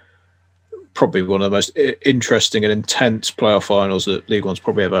be probably one of the most interesting and intense playoff finals that League One's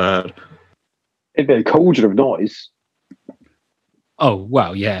probably ever had. It'd be a cauldron of noise. Oh,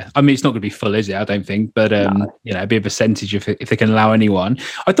 well, yeah. I mean, it's not going to be full, is it? I don't think. But, it'd be a percentage if they can allow anyone.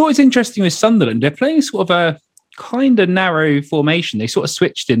 I thought it's interesting with Sunderland. They're playing sort of a kind of narrow formation. They sort of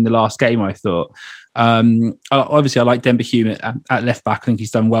switched in the last game, I thought. Obviously, I like Denver Hume at left back. I think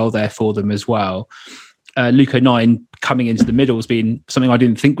he's done well there for them as well. Luke O'Nien coming into the middle has been something I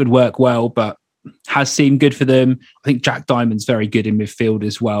didn't think would work well, but has seemed good for them. I think Jack Diamond's very good in midfield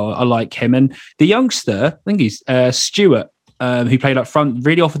as well. I like him. And the youngster, I think he's Stewart, who played up front,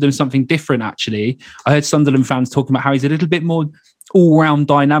 really offered them something different, actually. I heard Sunderland fans talking about how he's a little bit more all-round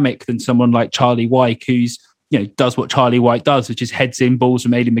dynamic than someone like Charlie Wyke, who's does what Charlie Wyke does, which is heads in balls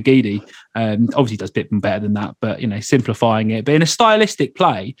from Aidan McGeady. Obviously does a bit better than that, but, simplifying it. But in a stylistic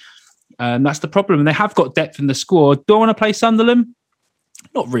play, that's the problem. And they have got depth in the squad. Do I want to play Sunderland?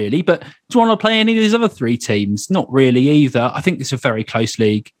 Not really. But do I want to play any of these other three teams? Not really either. I think it's a very close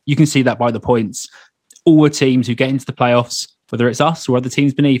league. You can see that by the points. All the teams who get into the playoffs, whether it's us or other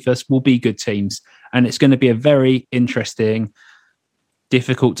teams beneath us, will be good teams. And it's going to be a very interesting,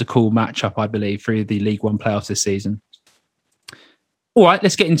 difficult to call matchup, I believe, through the League One playoffs this season. All right,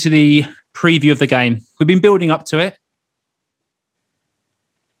 let's get into the preview of the game. We've been building up to it.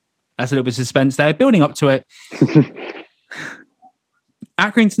 That's a little bit of suspense there. Building up to it.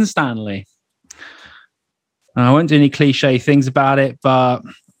 Accrington Stanley. I won't do any cliche things about it, but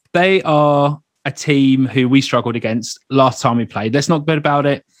they are a team who we struggled against last time we played. Let's not bet about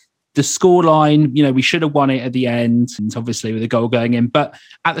it. The scoreline, we should have won it at the end, and obviously with a goal going in. But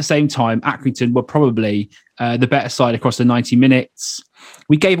at the same time, Accrington were probably the better side across the 90 minutes.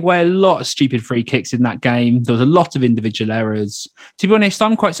 We gave away a lot of stupid free kicks in that game. There was a lot of individual errors. To be honest,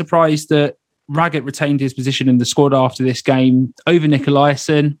 I'm quite surprised that Raggett retained his position in the squad after this game over Nick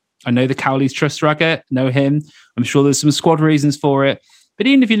Eliasson. I know the Cowleys trust Raggett, know him. I'm sure there's some squad reasons for it. But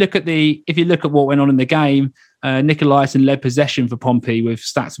even if you look at what went on in the game, Nick Eliasson led possession for Pompey with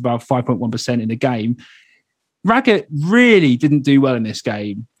stats about 5.1% in the game. Raggett really didn't do well in this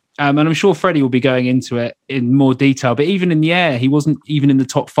game. And I'm sure Freddie will be going into it in more detail. But even in the air, he wasn't even in the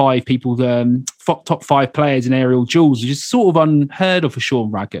top five people, top five players in aerial duels, which is sort of unheard of for Sean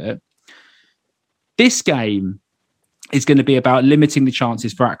Raggett. This game is going to be about limiting the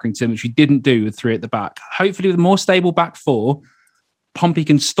chances for Accrington, which we didn't do with three at the back. Hopefully with a more stable back four, Pompey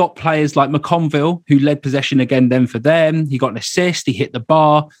can stop players like McConville, who led possession again then for them. He got an assist, he hit the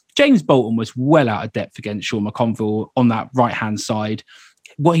bar. James Bolton was well out of depth against Sean McConville on that right-hand side.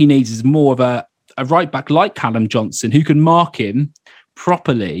 What he needs is more of a right-back like Callum Johnson, who can mark him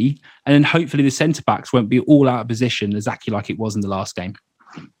properly, and then hopefully the centre-backs won't be all out of position exactly like it was in the last game.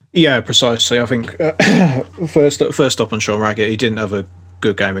 Yeah, precisely. I think first up on Sean Raggett, he didn't have a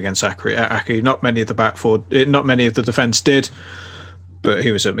good game against Aki. Not many of the back four, not many of the defence did. But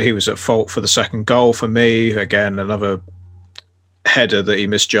he was at fault for the second goal for me. Again, another header that he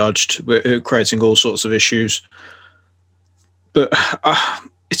misjudged, creating all sorts of issues. But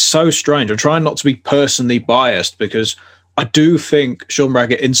it's so strange. I'm trying not to be personally biased because I do think Sean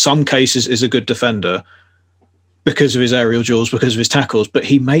Raggett in some cases is a good defender because of his aerial duels, because of his tackles, but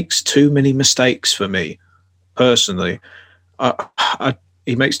he makes too many mistakes for me, personally.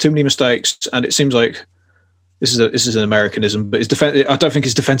 He makes too many mistakes, and it seems like this is an Americanism, but I don't think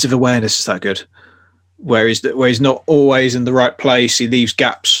his defensive awareness is that good. Where he's not always in the right place, he leaves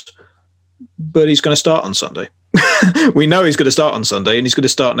gaps. But he's going to start on Sunday. We know he's going to start on Sunday, and he's going to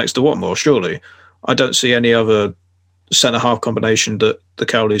start next to Watmore, surely. I don't see any other centre-half combination that the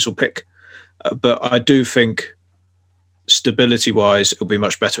Cowleys will pick But I do think stability-wise, it'll be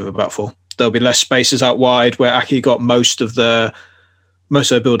much better with a back four. There'll be less spaces out wide where Aki got most of their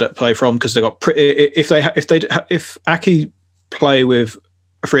build-up play from, because they got if Aki play with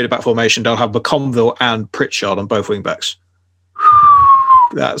a three-at-the-back formation, they'll have McConville and Pritchard on both wing backs.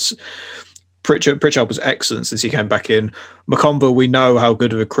 That's Pritchard was excellent since he came back in. McConville, we know how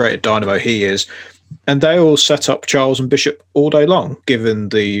good of a creative dynamo he is, and they all set up Charles and Bishop all day long, given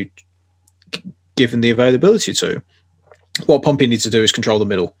the availability to. What Pompey needs to do is control the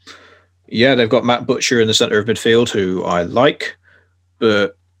middle. Yeah, they've got Matt Butcher in the centre of midfield, who I like,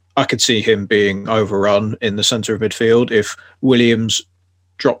 but I could see him being overrun in the centre of midfield if Williams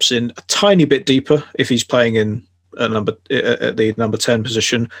drops in a tiny bit deeper, if he's playing in at the number 10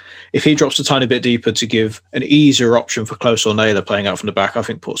 position. If he drops a tiny bit deeper to give an easier option for Close or Naylor playing out from the back, I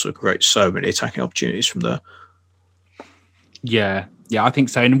think Portsmouth create so many attacking opportunities from there. Yeah, I think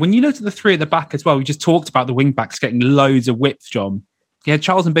so. And when you look at the three at the back as well, we just talked about the wing backs getting loads of width, John. You had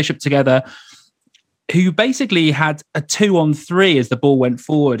Charles and Bishop together, who basically had a 2-on-3 as the ball went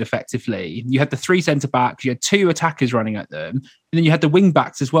forward effectively. You had the three centre-backs, you had two attackers running at them, and then you had the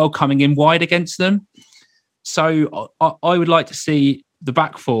wing-backs as well coming in wide against them. So I would like to see the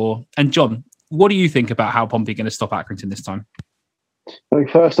back four. And John, what do you think about how Pompey are going to stop Accrington this time? I mean,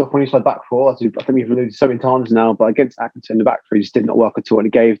 first off, when you said back four, I think we've alluded so many times now, but against Accrington, the back three just did not work at all. And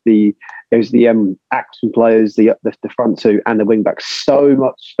it gave the Accrington players, the front two and the wing backs, so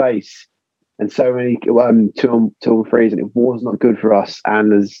much space and so many 2-on-3s, and it was not good for us.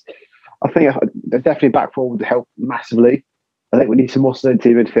 And I think definitely back four would help massively. I think we need some more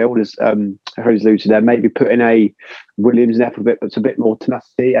solidity in midfield, as I heard alluded to there. Maybe put in a Williams there for a bit more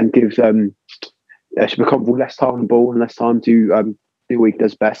tenacity, and give McConville less time on the ball and less time to do what he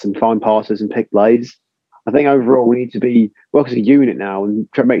does best and find passes and pick plays. I think overall we need to work as a unit now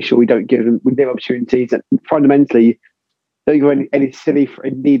and try to make sure we give opportunities, and fundamentally don't give any silly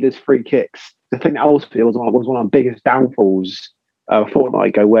needless free kicks. I think that ultimately was one of our biggest downfalls a fortnight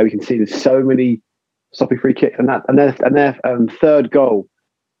ago, where we can see there's so many stopping free kicks, and their third goal,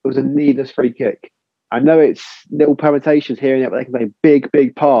 it was a needless free kick. I know it's little permutations here and there, but they can play a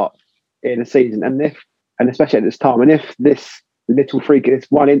big part in a season, and especially at this time. And if this little free kick, this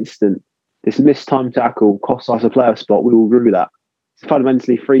one instant, this missed time tackle costs us a player spot, we will rue that. So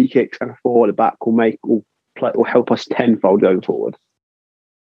fundamentally, free kicks and a four at the back will help us tenfold going forward.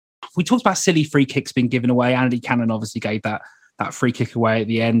 We talked about silly free kicks being given away. Andy Cannon obviously gave that free kick away at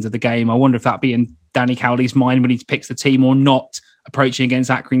the end of the game. I wonder if that'd be in Danny Cowley's mind when he picks the team or not, approaching against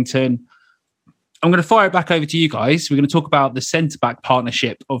Accrington. I'm going to fire it back over to you guys. We're going to talk about the centre-back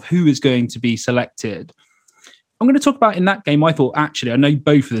partnership of who is going to be selected. I'm going to talk about in that game, I thought, actually, I know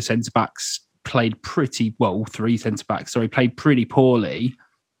both of the centre-backs played pretty well, three centre-backs, played pretty poorly.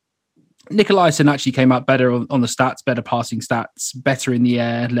 Nicolaisen actually came out better on the stats, better passing stats, better in the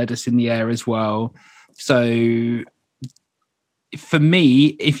air, led us in the air as well. So for me,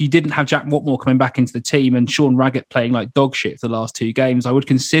 if you didn't have Jack Watmore coming back into the team and Sean Raggett playing like dog shit for the last two games, I would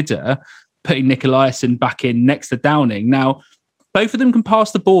consider putting Nicolaisen back in next to Downing. Now, both of them can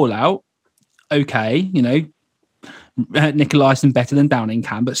pass the ball out. Okay, Nicolaisen better than Downing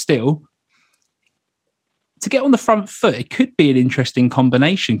can, but still, to get on the front foot, it could be an interesting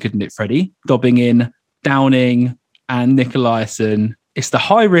combination, couldn't it, Freddie? Dobbing in Downing and Nicolaisen. It's the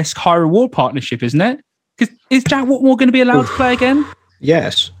high risk, high reward partnership, isn't it? Because is Jack Watmore going to be allowed to play again?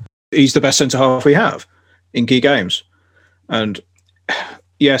 Yes. He's the best centre half we have in key games. And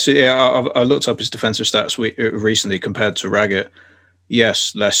yes, I looked up his defensive stats recently compared to Raggett.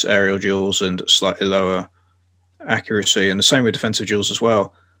 Yes, less aerial duels and slightly lower accuracy, and the same with defensive duels as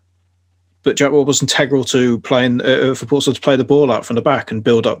well. But Jack Ward was integral to playing for Portsmouth to play the ball out from the back and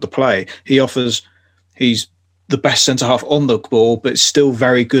build up the play. He's the best centre half on the ball, but still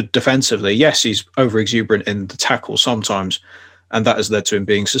very good defensively. Yes, he's over exuberant in the tackle sometimes, and that has led to him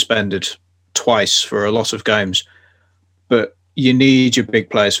being suspended twice for a lot of games. But you need your big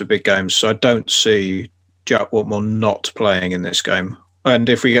players for big games, so I don't see Jack Watmore not playing in this game. And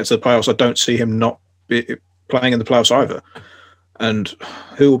if we get to the playoffs, I don't see him not playing in the playoffs either. And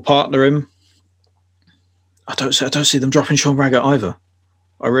who will partner him? I don't see them dropping Sean Raggett either.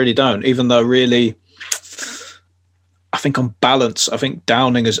 I really don't. Even though, really, I think on balance, I think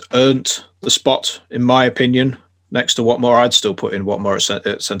Downing has earned the spot, in my opinion, next to Watmore. I'd still put in Watmore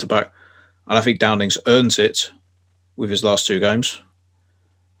at centre back, and I think Downing's earned it with his last two games.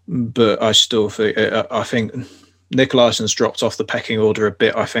 But I still think Nicolaisen's dropped off the pecking order a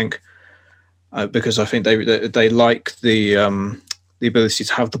bit. I think because I think they like the ability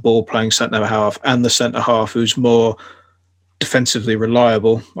to have the ball playing centre half, and the centre half who's more defensively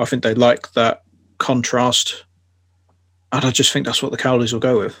reliable. I think they like that contrast. And I just think that's what the Cowleys will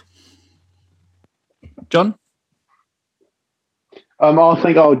go with. John? I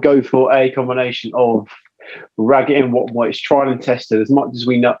think I would go for a combination of Raggett and Watmore. It's tried and tested. As much as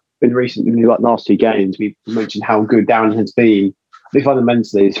we know in recently, like last 2 games, we mentioned how good Darren has been. I think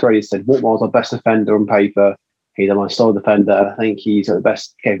fundamentally, as Freddie said, Watmore's our best defender on paper. He's a nice solid defender. I think he's got the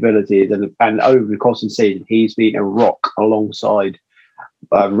best capabilities. And over the course of the season, he's been a rock alongside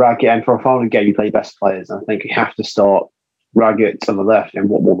Raggett. And for a final game, you play best players. And I think you have to start Raggett on the left and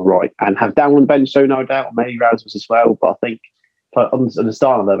Watmore on the right. And have Down on the bench, so no doubt, maybe Rasmus as well. But I think on the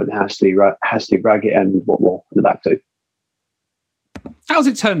start 11, it has to be Raggett and Watmore in the back too. How's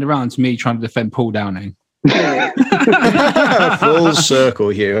it turned around to me trying to defend Paul Downing? Full circle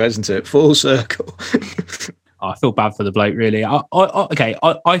here, hasn't it? Full circle. I feel bad for the bloke, really. I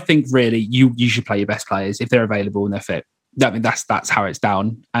think really you should play your best players if they're available and they're fit. I mean, that's how it's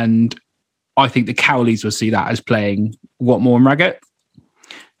down. And I think the Cowleys will see that as playing Watmore and Raggett.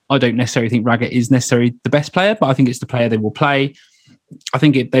 I don't necessarily think Raggett is necessarily the best player, but I think it's the player they will play. I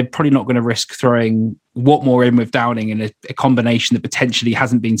think they're probably not going to risk throwing Watmore in with Downing in a combination that potentially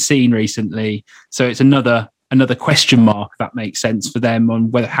hasn't been seen recently. So it's another question mark, if that makes sense, for them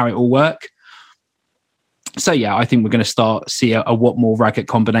on how it will work. So yeah, I think we're going to see a Watmore Raggett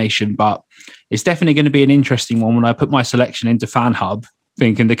combination, but it's definitely going to be an interesting one when I put my selection into FanHub,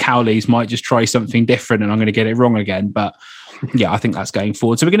 thinking the Cowleys might just try something different and I'm going to get it wrong again. But yeah, I think that's going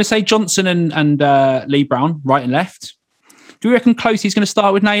forward. So we're going to say Johnson and Lee Brown, right and left. Do we reckon Closey's going to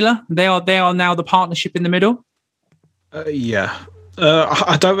start with Naylor? They are now the partnership in the middle. Yeah,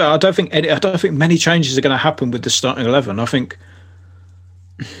 I don't think many changes are going to happen with the starting 11. I think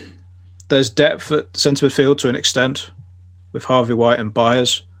there's depth at centre midfield to an extent with Harvey White and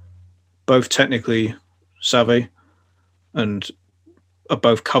Byers, both technically savvy and are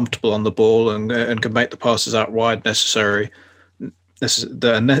both comfortable on the ball and can make the passes out wide that's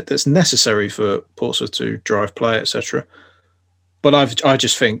necessary for Portsmouth to drive play, etc. But I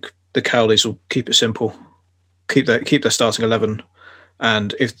just think the Cowleys will keep it simple, keep their starting 11,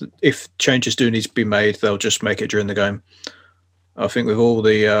 and if changes do need to be made, they'll just make it during the game. I think with all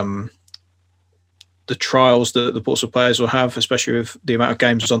the trials that the Portsmouth players will have, especially with the amount of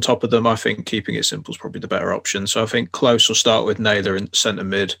games on top of them, I think keeping it simple is probably the better option. So I think Close will start with Naylor in centre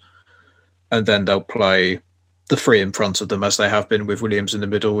mid, and then they'll play the 3 in front of them as they have been, with Williams in the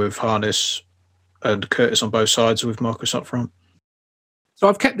middle, with Harness and Curtis on both sides, with Marcus up front. So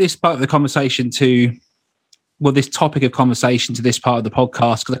I've kept this part of the conversation this topic of conversation to this part of the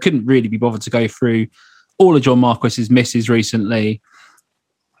podcast because I couldn't really be bothered to go through all of John Marquis's misses recently.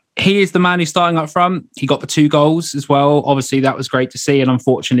 He is the man who's starting up front. He got the 2 goals as well. Obviously, that was great to see, and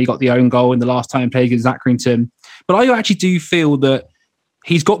unfortunately got the own goal in the last time he played against Accrington. But I actually do feel that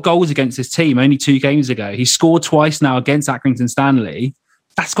he's got goals against his team only 2 games ago. He's scored twice now against Accrington Stanley.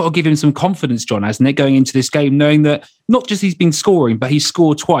 That's got to give him some confidence, John, hasn't it, going into this game, knowing that not just he's been scoring, but he's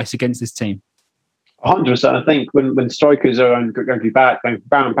scored twice against this team. 100%. I think when strikers are going to be bad, going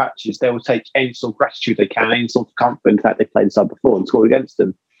brown patches, they will take any sort of gratitude they can, any sort of comfort in the fact they played inside before and scored against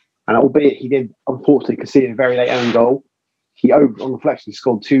them. And albeit he did, unfortunately, concede a very late own goal, he, on reflection,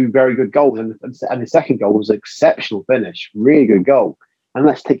 scored 2 very good goals. And the second goal was an exceptional finish, really good goal. And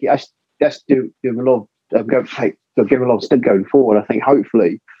let's do him a lot of stint going forward. I think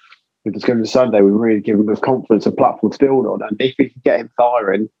hopefully with this game Sunday, we really give him the confidence and platform to build on. And if we can get him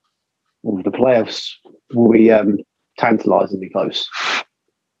firing, well, the playoffs will be tantalisingly close.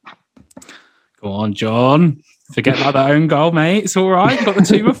 Go on, John. Forget about that own goal, mate. It's all right. Got the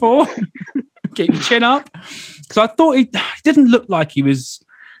 2 before. Keep your chin up. Because I thought he didn't look like he was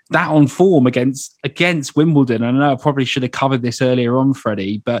that on form against Wimbledon. I know I probably should have covered this earlier on,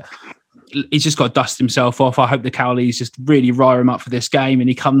 Freddie, but he's just got to dust himself off. I hope the Cowleys just really rile him up for this game and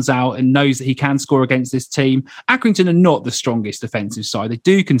he comes out and knows that he can score against this team. Accrington are not the strongest defensive side. They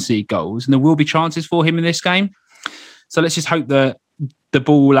do concede goals and there will be chances for him in this game. So let's just hope that the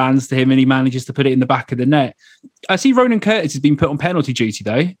ball lands to him and he manages to put it in the back of the net. I see Ronan Curtis has been put on penalty duty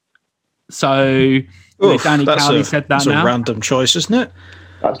though. So Danny Cowley said that that's now. That's a random choice, isn't it?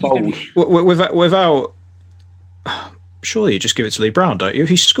 That's bold. Without... Surely you just give it to Lee Brown, don't you?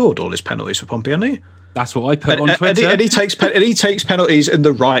 He scored all his penalties for Pompey, hasn't he? That's what I put on Twitter. And he takes penalties in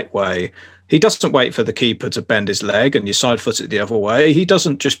the right way. He doesn't wait for the keeper to bend his leg and you side foot it the other way. He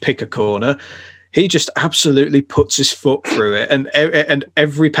doesn't just pick a corner. He just absolutely puts his foot through it. And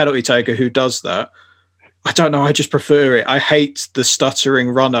every penalty taker who does that, I don't know, I just prefer it. I hate the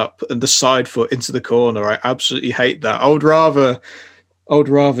stuttering run up and the side foot into the corner. I absolutely hate that. I would rather I would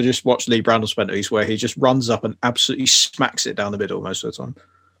rather just watch Lee Brown's penalties where he just runs up and absolutely smacks it down the middle most of the time.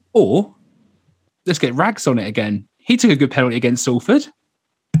 Or let's get Rags on it again. He took a good penalty against Salford.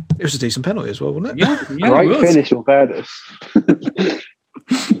 It was a decent penalty as well, wasn't it? Yeah, Great finish on fairness.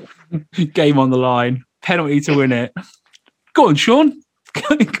 Game on the line. Penalty to win it. Go on, Sean.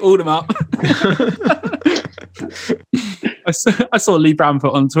 Call them up. I saw Lee Brown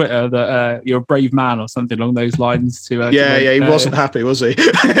put on Twitter that you're a brave man or something along those lines. He wasn't happy, was he?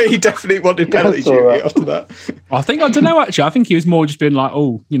 He definitely wanted penalty duty after that. I don't know, actually. I think he was more just being like,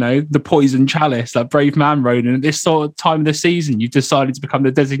 the poison chalice, that brave man road. And at this sort of time of the season, you've decided to become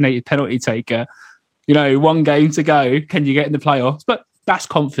the designated penalty taker. One game to go. Can you get in the playoffs? But that's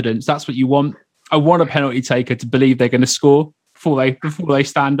confidence. That's what you want. I want a penalty taker to believe they're going to score before they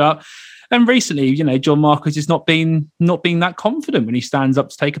stand up. And recently, John Marquis has not been that confident when he stands up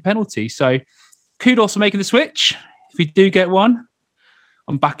to take a penalty. So kudos for making the switch. If we do get one,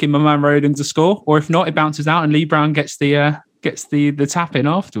 I'm backing my man Roden to score. Or if not, it bounces out and Lee Brown gets the tap in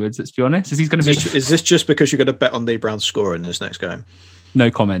afterwards. Let's be honest. Is this just because you're going to bet on Lee Brown scoring in this next game? No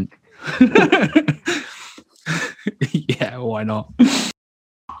comment. Yeah, why not?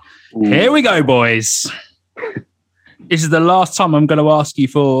 Ooh. Here we go, boys. This is the last time I'm going to ask you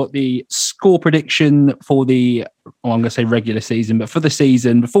for the score prediction for I'm going to say regular season, but for the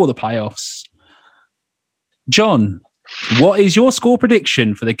season before the playoffs. John, what is your score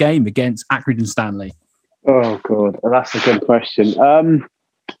prediction for the game against Accrington Stanley? Oh, God. That's a good question. I'm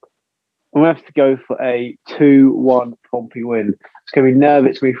going to have to go for a 2-1 Pompey win. It's going to be nervous.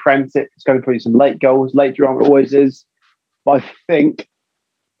 It's going to be frantic. It's going to be some late goals. Late drama always is. But I think,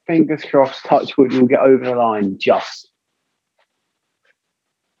 fingers crossed, touchwood, we'll get over the line just.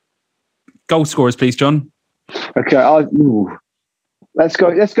 Goal scorers, please, John. Okay, let's go.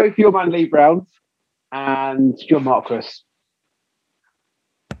 Let's go for your man Lee Brown and John Marquis.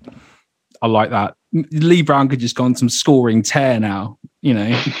 I like that. Lee Brown could just go on some scoring tear now.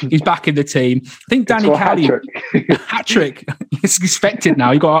 He's back in the team. I think Danny Cowley hat trick. It's expected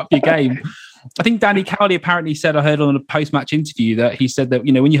now. You got to up your game. I think Danny Cowley apparently said, I heard on a post-match interview that he said that,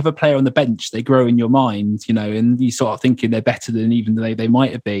 when you have a player on the bench, they grow in your mind, and you sort of thinking they're better than even they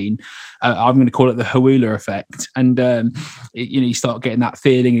might have been. I'm going to call it the Hawula effect. And, you start getting that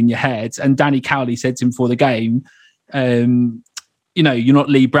feeling in your head. And Danny Cowley said to him before the game, you're not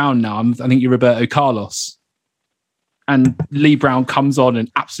Lee Brown now. I think you're Roberto Carlos. And Lee Brown comes on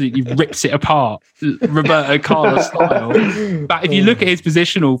and absolutely rips it apart, Roberto Carlos style. But if you look at his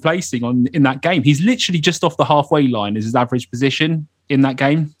positional placing in that game, he's literally just off the halfway line as his average position in that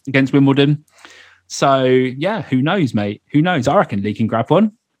game against Wimbledon. So, yeah, who knows, mate? Who knows? I reckon Lee can grab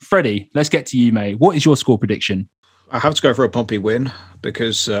one. Freddie, let's get to you, mate. What is your score prediction? I have to go for a Pompey win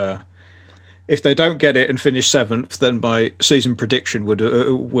because if they don't get it and finish 7th, then my season prediction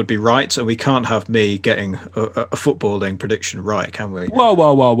would be right, and we can't have me getting a footballing prediction right, can we?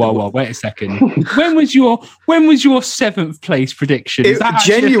 Whoa! Wait a second. When was your 7th place prediction?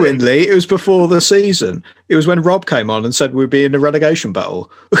 Genuinely, it was before the season. It was when Rob came on and said we'd be in a relegation battle.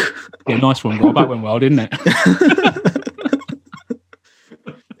 Yeah, nice one, Rob. That went well, didn't it?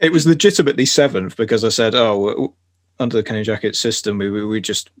 It was legitimately 7th because I said, under the Kenny Jackett system, we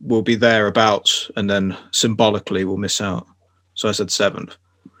just will be thereabouts, and then symbolically we'll miss out. So I said 7th.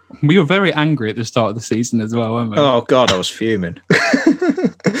 We were very angry at the start of the season as well, weren't we? Oh God, I was fuming.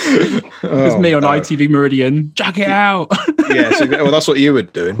 It was me on ITV Meridian. Jack it out. Yeah, that's what you were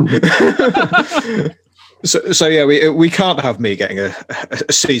doing. So yeah, we can't have me getting a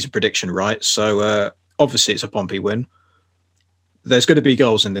season prediction right. So obviously it's a Pompey win. There's going to be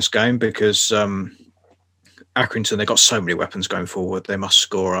goals in this game because Accrington, they've got so many weapons going forward. They must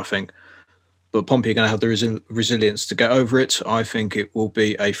score, I think. But Pompey are going to have the resilience to get over it. I think it will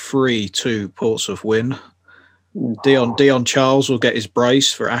be a 3-2 Portsmouth win. Dion Charles will get his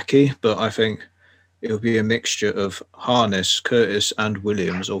brace for Aki, but I think it will be a mixture of Harness, Curtis and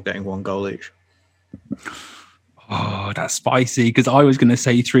Williams all getting 1 goal each. Oh, that's spicy, because I was going to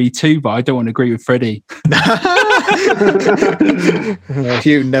say 3-2, but I don't want to agree with Freddie.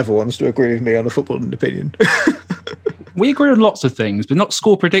 Hugh never wants to agree with me on a footballing opinion. We agree on lots of things, but not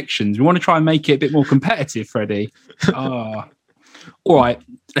score predictions. We want to try and make it a bit more competitive, Freddie. All right,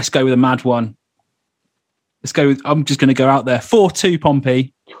 let's go with a mad one. I'm just going to go out there. 4-2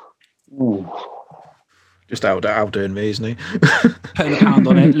 Pompey. Ooh. Just outdoing me, isn't he? Putting a pound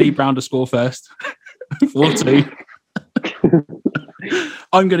on it. Lee Brown to score first. 4-2.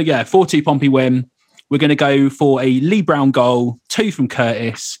 I'm going to go 4-2 Pompey win. We're going to go for a Lee Brown goal, 2 from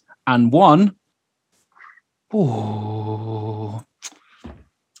Curtis, and 1. Oh,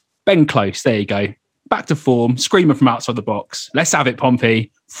 Ben Close. There you go. back to form, screamer from outside the box. Let's have it,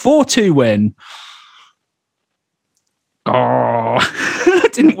 Pompey. 4-2 win. Oh, I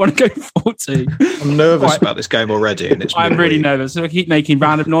didn't want to go 4-2. I'm nervous about this game already, and it's. I'm really nervous. So I keep making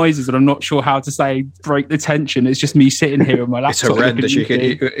random noises, and I'm not sure how to say break the tension. It's just me sitting here with my laptop. It's horrendous.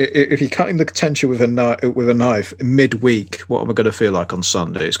 If you're cutting the tension with a knife midweek, what am I going to feel like on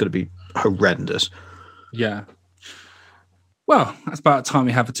Sunday? It's going to be horrendous. Yeah. Well, that's about the time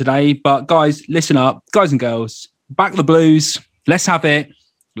we have for today. But guys, listen up, guys and girls. Back the Blues. Let's have it.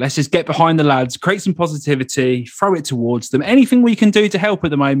 Let's just get behind the lads, create some positivity, throw it towards them. Anything we can do to help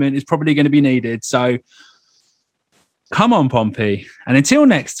at the moment is probably going to be needed. So come on, Pompey. And until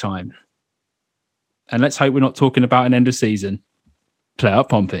next time, and let's hope we're not talking about an end of season, play up,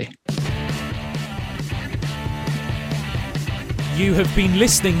 Pompey. You have been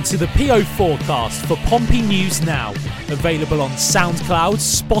listening to the PO Forecast for Pompey News Now, available on SoundCloud,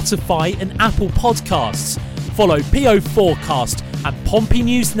 Spotify and Apple Podcasts. Follow PO Forecast and Pompey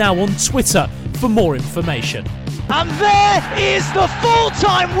News Now on Twitter for more information. And there is the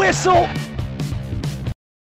full-time whistle.